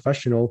working with a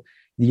professional,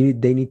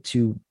 they need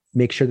to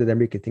make sure that they're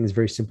making things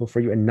very simple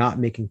for you and not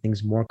making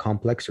things more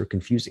complex or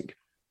confusing.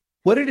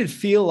 What did it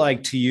feel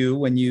like to you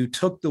when you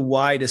took the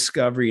why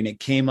discovery and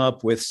it came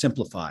up with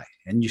Simplify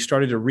and you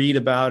started to read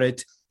about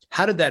it?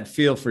 How did that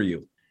feel for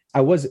you? I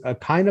was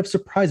kind of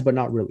surprised, but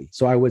not really.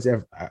 So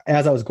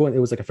as I was going, it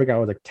was like, I forgot, I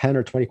was like 10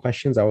 or 20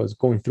 questions. I was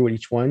going through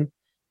each one.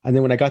 And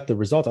then when I got the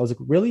results, I was like,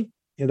 really?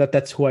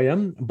 That's who I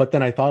am. But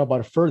then I thought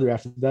about it further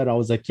after that. I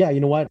was like, yeah, you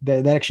know what?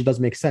 That actually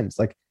does make sense.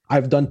 Like,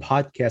 I've done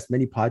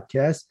many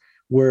podcasts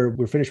where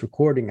we're finished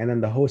recording. And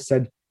then the host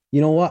said, you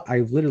know what? I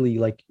literally,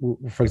 like,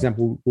 for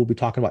example, we'll be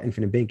talking about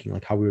infinite banking,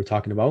 like how we were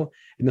talking about.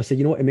 And they'll say,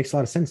 you know what? It makes a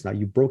lot of sense now.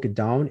 You broke it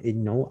down.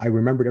 And, I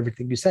remembered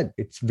everything you said.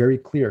 It's very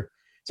clear.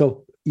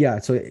 So yeah,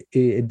 so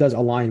it does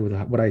align with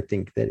what I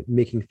think, that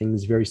making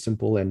things very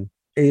simple, and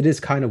it is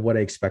kind of what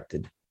I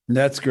expected.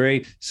 That's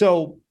great.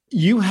 So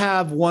you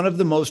have one of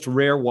the most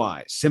rare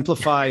whys.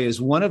 Simplify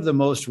is one of the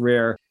most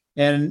rare.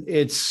 And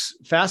it's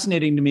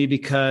fascinating to me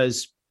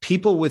because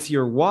people with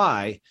your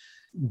why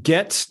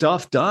get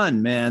stuff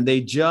done, man. They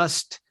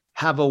just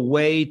have a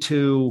way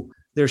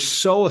they're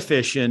so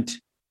efficient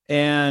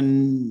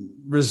and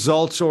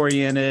results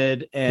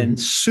oriented and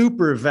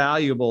super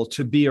valuable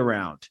to be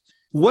around.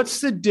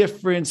 What's the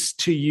difference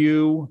to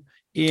you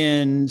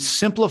in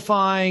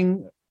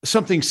simplifying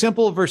something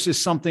simple versus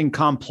something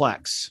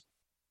complex?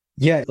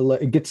 Yeah,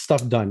 it gets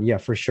stuff done. Yeah,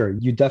 for sure.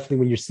 You definitely,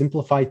 when you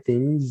simplify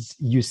things,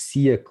 you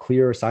see a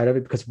clearer side of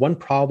it. Because one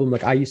problem,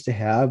 like I used to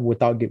have when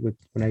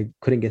I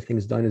couldn't get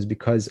things done, is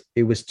because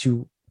it was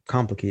too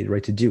complicated,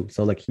 right, to do.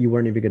 So like you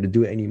weren't even going to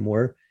do it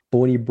anymore. But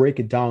when you break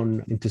it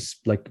down into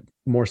like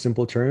more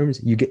simple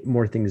terms, you get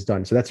more things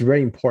done. So that's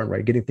very important,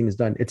 right? Getting things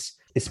done. It's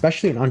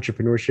especially in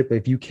entrepreneurship.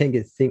 If you can't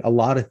get a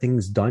lot of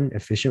things done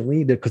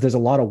efficiently, because there's a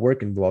lot of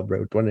work involved,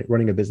 right,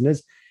 running a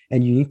business,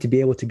 and you need to be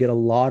able to get a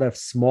lot of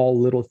small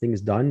little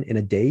things done in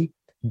a day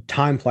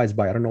time flies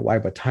by. I don't know why,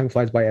 but time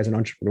flies by as an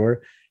entrepreneur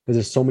because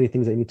there's so many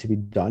things that need to be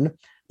done.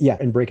 Yeah.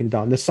 And breaking it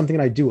down. This is something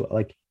that I do,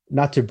 like,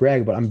 not to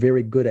brag, but I'm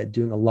very good at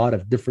doing a lot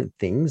of different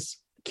things,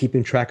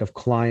 keeping track of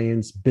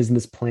clients,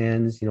 business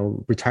plans,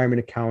 retirement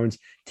accounts,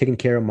 taking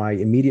care of my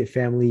immediate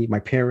family, my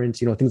parents,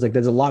 things like that.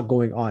 There's a lot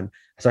going on.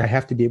 So I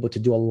have to be able to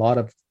do a lot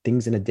of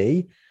things in a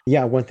day.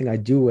 Yeah. One thing I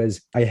do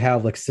is I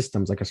have like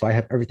systems, so I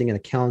have everything in a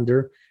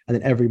calendar. And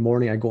then every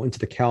morning I go into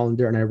the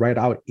calendar and I write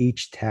out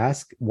each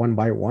task one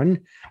by one.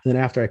 And then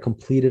after I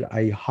complete it,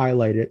 I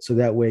highlight it so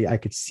that way I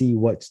could see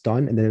what's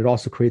done. And then it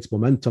also creates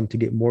momentum to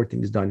get more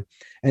things done.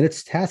 And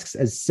it's tasks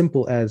as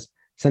simple as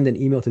send an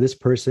email to this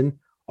person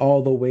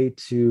all the way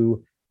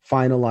to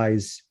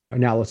finalize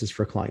analysis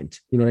for client.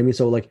 You know what I mean?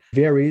 So like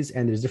varies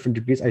and there's different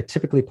degrees. I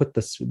typically put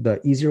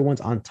the easier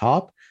ones on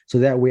top so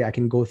that way I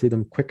can go through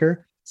them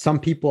quicker. Some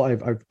people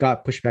I've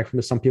got pushback from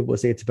this. Some people would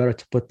say it's better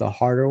to put the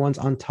harder ones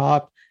on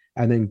top.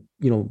 And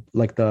then,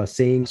 like the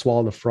saying,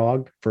 swallow the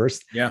frog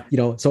first. Yeah.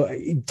 So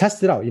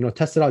test it out,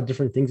 test it out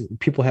different things.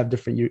 People have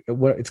different, it's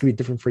going to be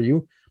different for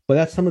you, but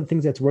that's some of the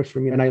things that's worked for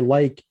me. And I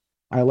like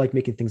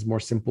making things more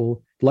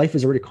simple. Life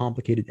is already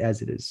complicated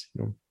as it is.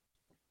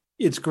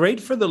 It's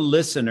great for the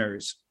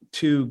listeners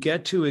to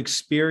get to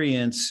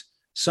experience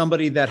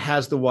somebody that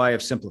has the why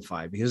of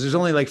Simplify, because there's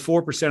only like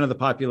 4% of the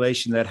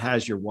population that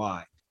has your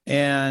why.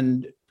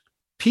 And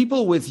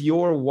people with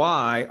your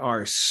why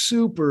are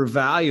super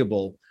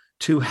valuable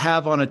to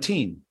have on a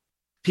team.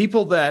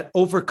 People that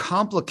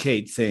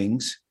overcomplicate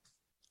things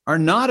are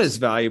not as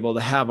valuable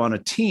to have on a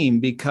team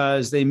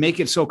because they make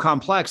it so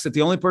complex that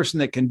the only person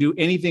that can do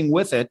anything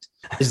with it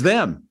is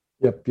them.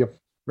 Yep.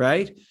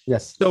 Right?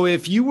 Yes. So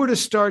if you were to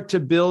start to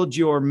build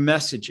your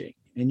messaging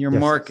and your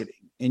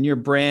marketing and your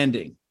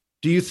branding,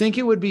 do you think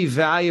it would be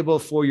valuable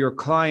for your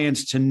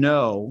clients to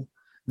know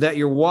that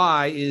your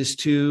why is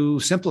to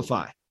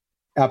simplify?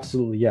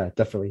 Absolutely. Yeah,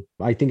 definitely.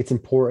 I think it's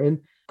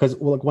important. Because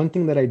one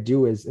thing that I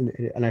do is,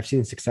 and I've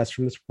seen success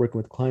from this working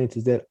with clients,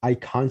 is that I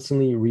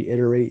constantly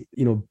reiterate,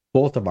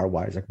 both of our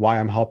whys, like why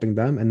I'm helping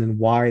them and then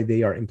why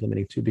they are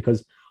implementing too.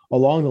 Because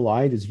along the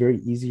line, it's very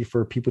easy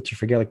for people to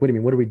forget, like, wait a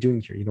minute, what are we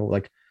doing here?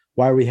 Like,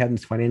 why are we having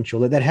this financial?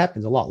 That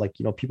happens a lot. Like,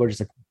 people are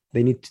just like,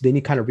 they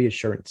need kind of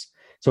reassurance.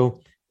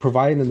 So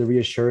providing them the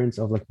reassurance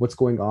of like what's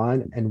going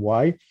on and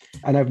why.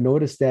 And I've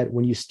noticed that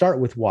when you start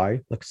with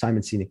why, like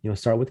Simon Sinek,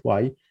 start with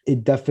why,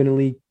 it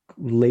definitely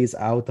lays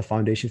out the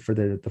foundation for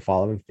the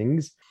following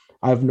things.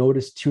 I've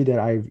noticed too that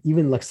I've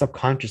even like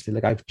subconsciously,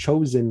 like I've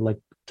chosen like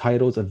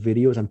titles of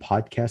videos and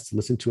podcasts to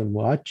listen to and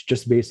watch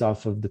just based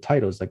off of the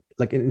titles.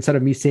 Like instead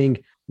of me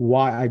saying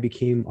why I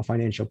became a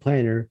financial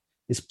planner,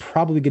 is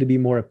probably going to be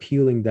more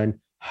appealing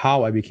than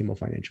how I became a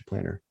financial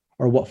planner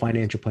or what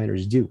financial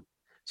planners do.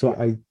 So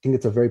I think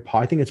it's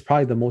I think it's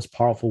probably the most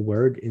powerful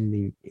word in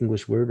the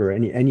English word or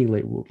any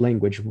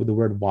language with the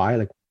word why,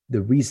 like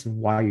the reason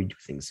why you do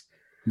things.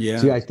 Yeah.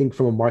 So I think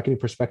from a marketing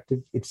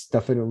perspective, it's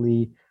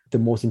definitely the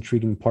most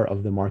intriguing part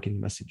of the marketing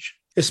message.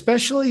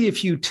 Especially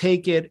if you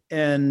take it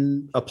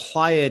and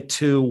apply it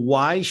to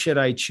why should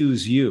I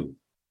choose you?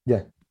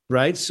 Yeah.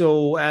 Right.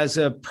 So as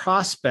a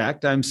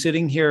prospect, I'm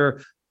sitting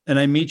here and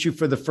I meet you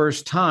for the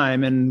first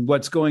time. And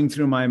what's going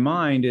through my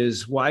mind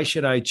is, why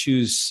should I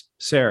choose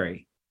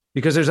Sari?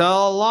 Because there's a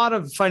lot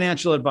of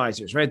financial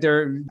advisors, right?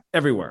 They're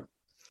everywhere,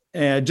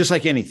 just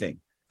like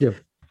anything. Yeah.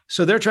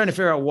 So they're trying to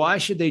figure out, why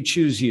should they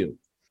choose you?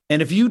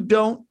 And if you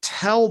don't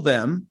tell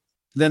them,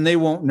 then they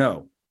won't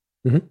know.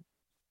 Mm-hmm.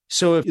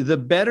 So if the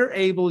better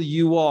able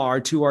you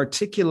are to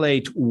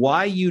articulate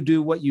why you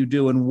do what you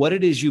do and what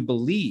it is you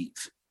believe,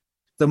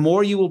 the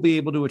more you will be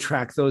able to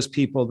attract those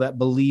people that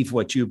believe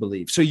what you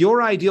believe. So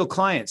your ideal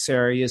client,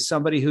 Sari, is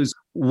somebody who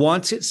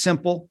wants it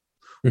simple,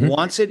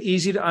 wants it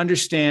easy to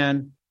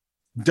understand,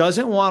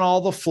 doesn't want all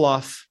the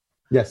fluff,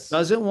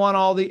 doesn't want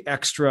all the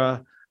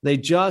extra. They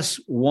just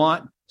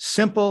want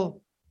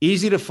simple,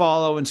 easy to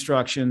follow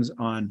instructions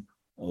on,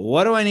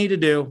 what do I need to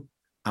do?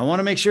 I want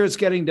to make sure it's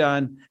getting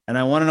done, and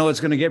I want to know it's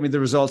going to get me the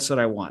results that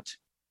I want.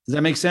 Does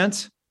that make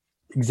sense?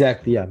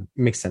 Exactly. Yeah, it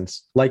makes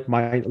sense. Like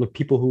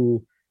people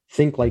who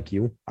think like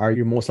you are,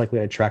 you're most likely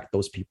to attract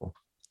those people.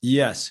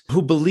 Yes.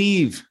 Who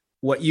believe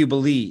what you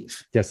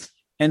believe. Yes.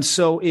 And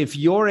so if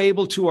you're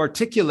able to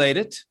articulate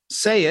it,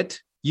 say it,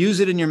 use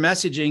it in your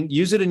messaging,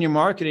 use it in your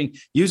marketing,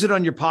 use it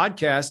on your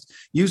podcast,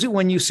 use it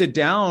when you sit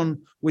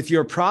down with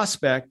your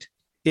prospect,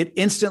 it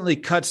instantly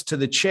cuts to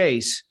the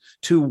chase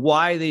to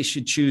why they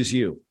should choose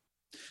you.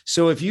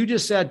 So if you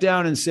just sat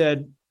down and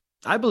said,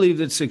 I believe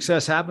that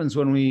success happens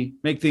when we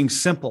make things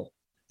simple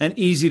and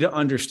easy to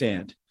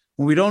understand,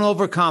 when we don't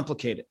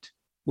overcomplicate it,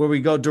 where we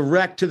go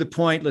direct to the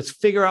point, let's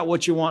figure out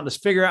what you want, let's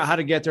figure out how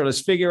to get there,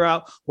 let's figure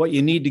out what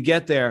you need to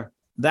get there,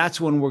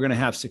 that's when we're going to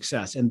have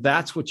success. And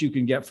that's what you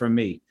can get from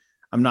me.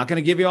 I'm not going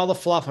to give you all the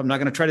fluff. I'm not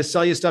going to try to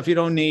sell you stuff you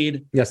don't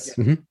need. Yes.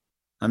 Mm-hmm.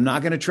 I'm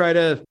not going to try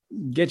to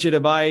get you to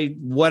buy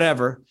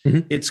whatever.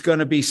 Mm-hmm. It's going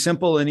to be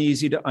simple and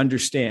easy to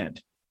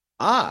understand.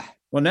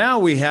 Well, now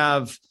we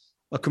have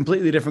a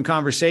completely different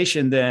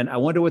conversation than, I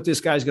wonder what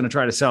this guy's going to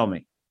try to sell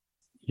me.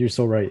 You're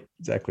so right.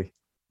 Exactly.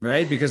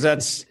 Right? Because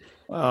that's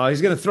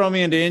He's going to throw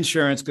me into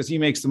insurance because he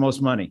makes the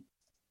most money,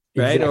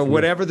 right? Exactly. Or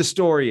whatever the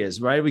story is,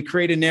 right? We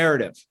create a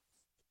narrative.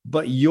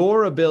 But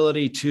your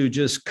ability to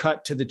just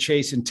cut to the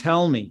chase and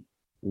tell me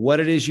what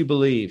it is you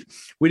believe.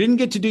 We didn't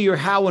get to do your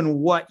how and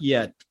what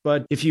yet,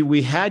 but if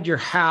we had your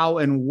how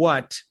and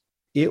what,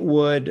 it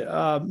would,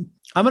 I'm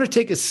going to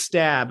take a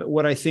stab at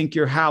what I think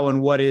your how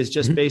and what is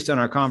just based on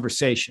our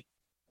conversation.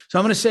 So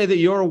I'm going to say that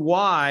your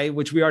why,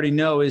 which we already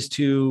know, is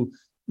to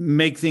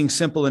make things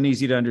simple and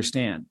easy to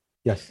understand.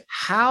 Yes.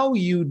 How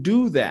you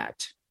do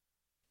that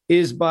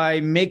is by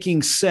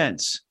making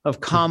sense of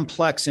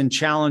complex and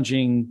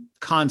challenging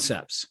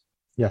concepts.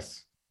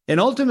 Yes. And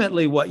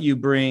ultimately what you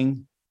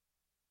bring,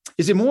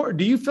 do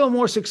you feel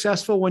more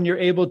successful when you're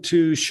able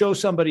to show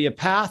somebody a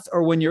path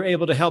or when you're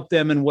able to help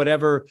them in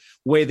whatever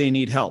way they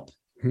need help?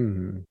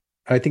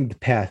 I think the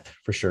path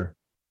for sure.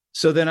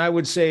 So then I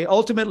would say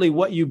ultimately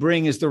what you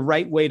bring is the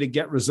right way to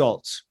get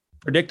results,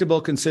 predictable,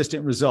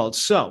 consistent results.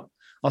 So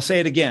I'll say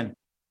it again.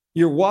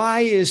 Your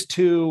why is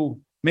to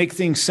make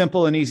things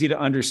simple and easy to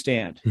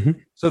understand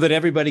so that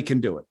everybody can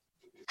do it.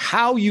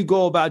 How you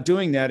go about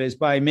doing that is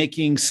by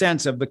making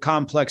sense of the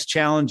complex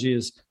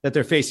challenges that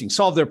they're facing,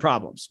 solve their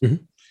problems.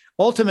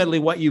 Ultimately,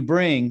 what you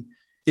bring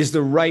is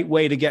the right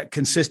way to get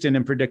consistent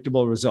and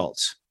predictable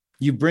results.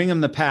 You bring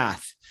them the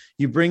path,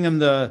 you bring them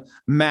the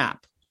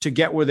map to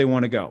get where they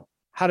want to go.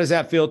 How does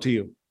that feel to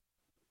you?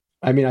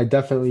 I mean, I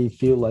definitely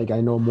feel like I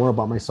know more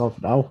about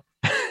myself now,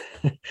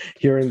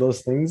 hearing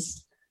those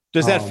things.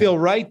 Does that feel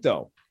right,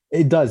 though?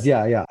 It does.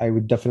 Yeah. I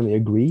would definitely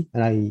agree.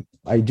 And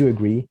I do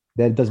agree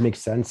that it does make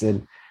sense.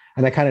 And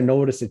I kind of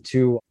notice it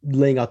too,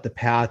 laying out the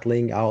path,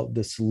 laying out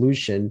the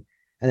solution,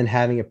 and then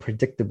having it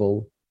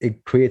predictable.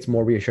 It creates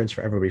more reassurance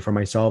for everybody, for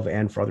myself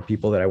and for other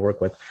people that I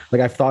work with. Like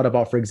I've thought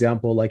about, for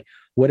example, like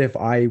what if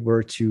I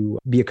were to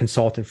be a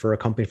consultant for a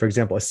company, for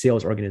example, a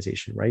sales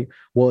organization, right?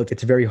 Well,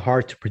 it's very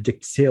hard to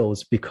predict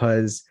sales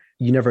because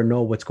you never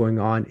know what's going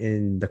on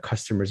in the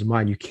customer's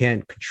mind. You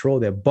can't control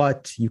that,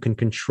 but you can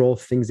control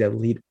things that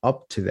lead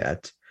up to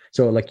that.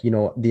 So like,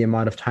 the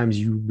amount of times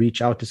you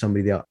reach out to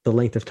somebody, the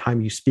length of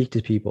time you speak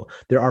to people,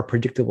 there are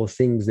predictable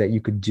things that you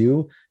could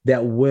do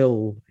that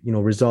will,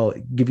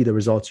 give you the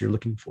results you're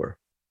looking for.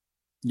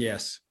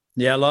 Yes.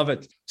 Yeah, I love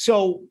it.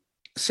 So,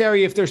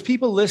 Sari, if there's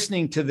people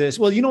listening to this,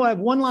 well, I have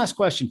one last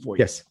question for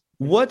you. Yes.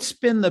 What's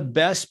been the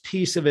best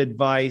piece of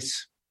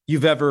advice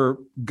you've ever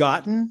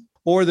gotten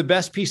or the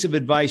best piece of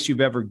advice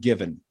you've ever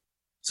given?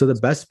 So the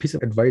best piece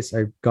of advice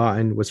I've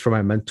gotten was from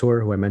my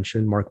mentor, who I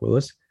mentioned, Mark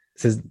Willis.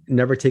 It says,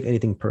 never take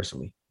anything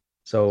personally.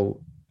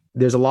 So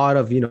there's a lot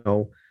of,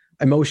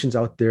 emotions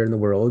out there in the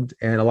world,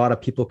 and a lot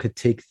of people could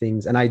take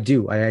things, and I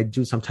do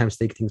sometimes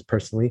take things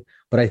personally,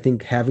 but I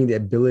think having the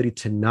ability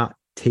to not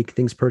take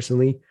things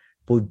personally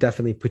will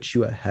definitely put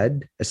you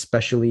ahead,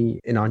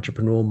 especially in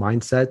entrepreneurial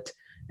mindset.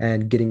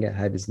 And getting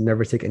ahead is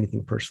never take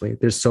anything personally.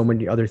 There's so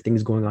many other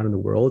things going on in the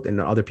world and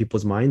in other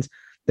people's minds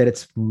that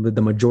it's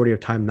the majority of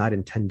time not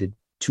intended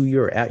to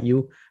you or at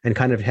you, and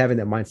kind of having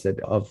that mindset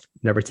of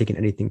never taking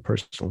anything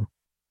personal.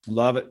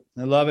 Love it.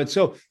 I love it.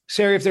 So,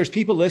 Sari, if there's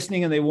people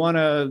listening and they want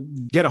to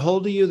get a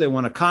hold of you, they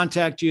want to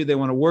contact you, they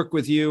want to work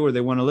with you, or they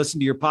want to listen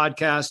to your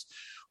podcast,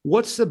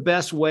 what's the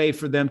best way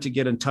for them to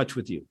get in touch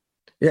with you?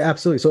 Yeah,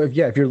 absolutely. So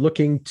if you're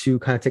looking to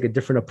kind of take a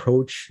different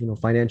approach,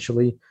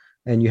 financially,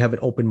 and you have an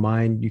open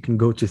mind, you can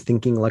go to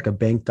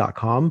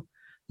thinkinglikeabank.com.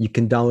 You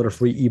can download a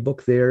free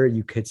ebook there.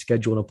 You could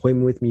schedule an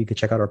appointment with me. You can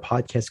check out our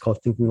podcast called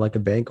Thinking Like a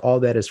Bank. All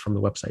that is from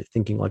the website,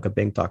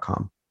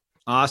 thinkinglikeabank.com.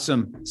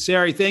 Awesome.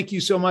 Sari, thank you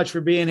so much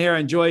for being here. I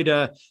enjoyed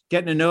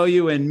getting to know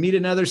you and meet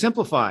another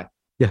Simplify.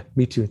 Yeah,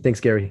 me too. Thanks,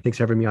 Gary. Thanks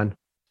for having me on.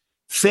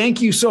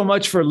 Thank you so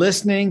much for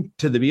listening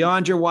to the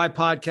Beyond Your Why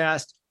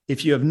podcast.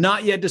 If you have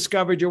not yet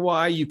discovered your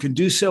why, you can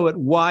do so at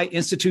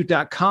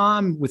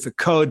whyinstitute.com with the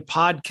code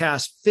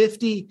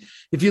podcast50.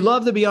 If you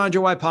love the Beyond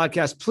Your Why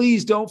podcast,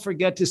 please don't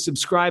forget to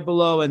subscribe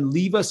below and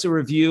leave us a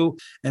review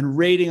and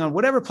rating on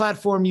whatever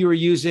platform you are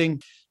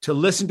using to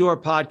listen to our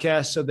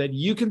podcast so that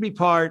you can be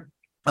part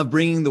of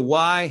bringing the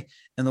why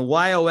and the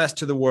YOS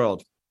to the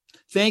world.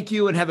 Thank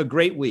you and have a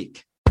great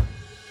week.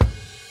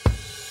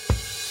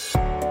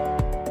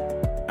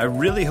 I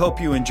really hope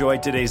you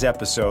enjoyed today's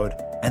episode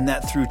and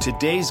that through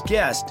today's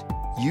guest,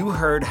 you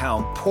heard how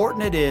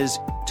important it is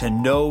to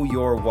know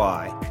your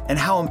why and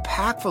how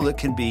impactful it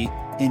can be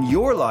in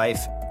your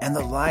life and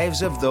the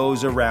lives of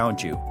those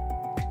around you.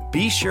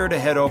 Be sure to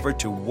head over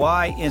to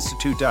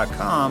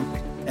whyinstitute.com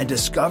and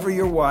discover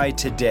your why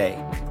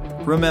today.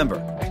 Remember,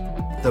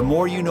 the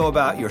more you know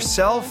about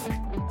yourself,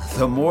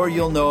 the more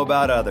you'll know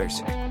about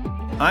others.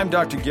 I'm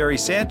Dr. Gary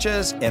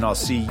Sanchez, and I'll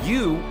see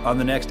you on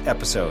the next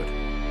episode.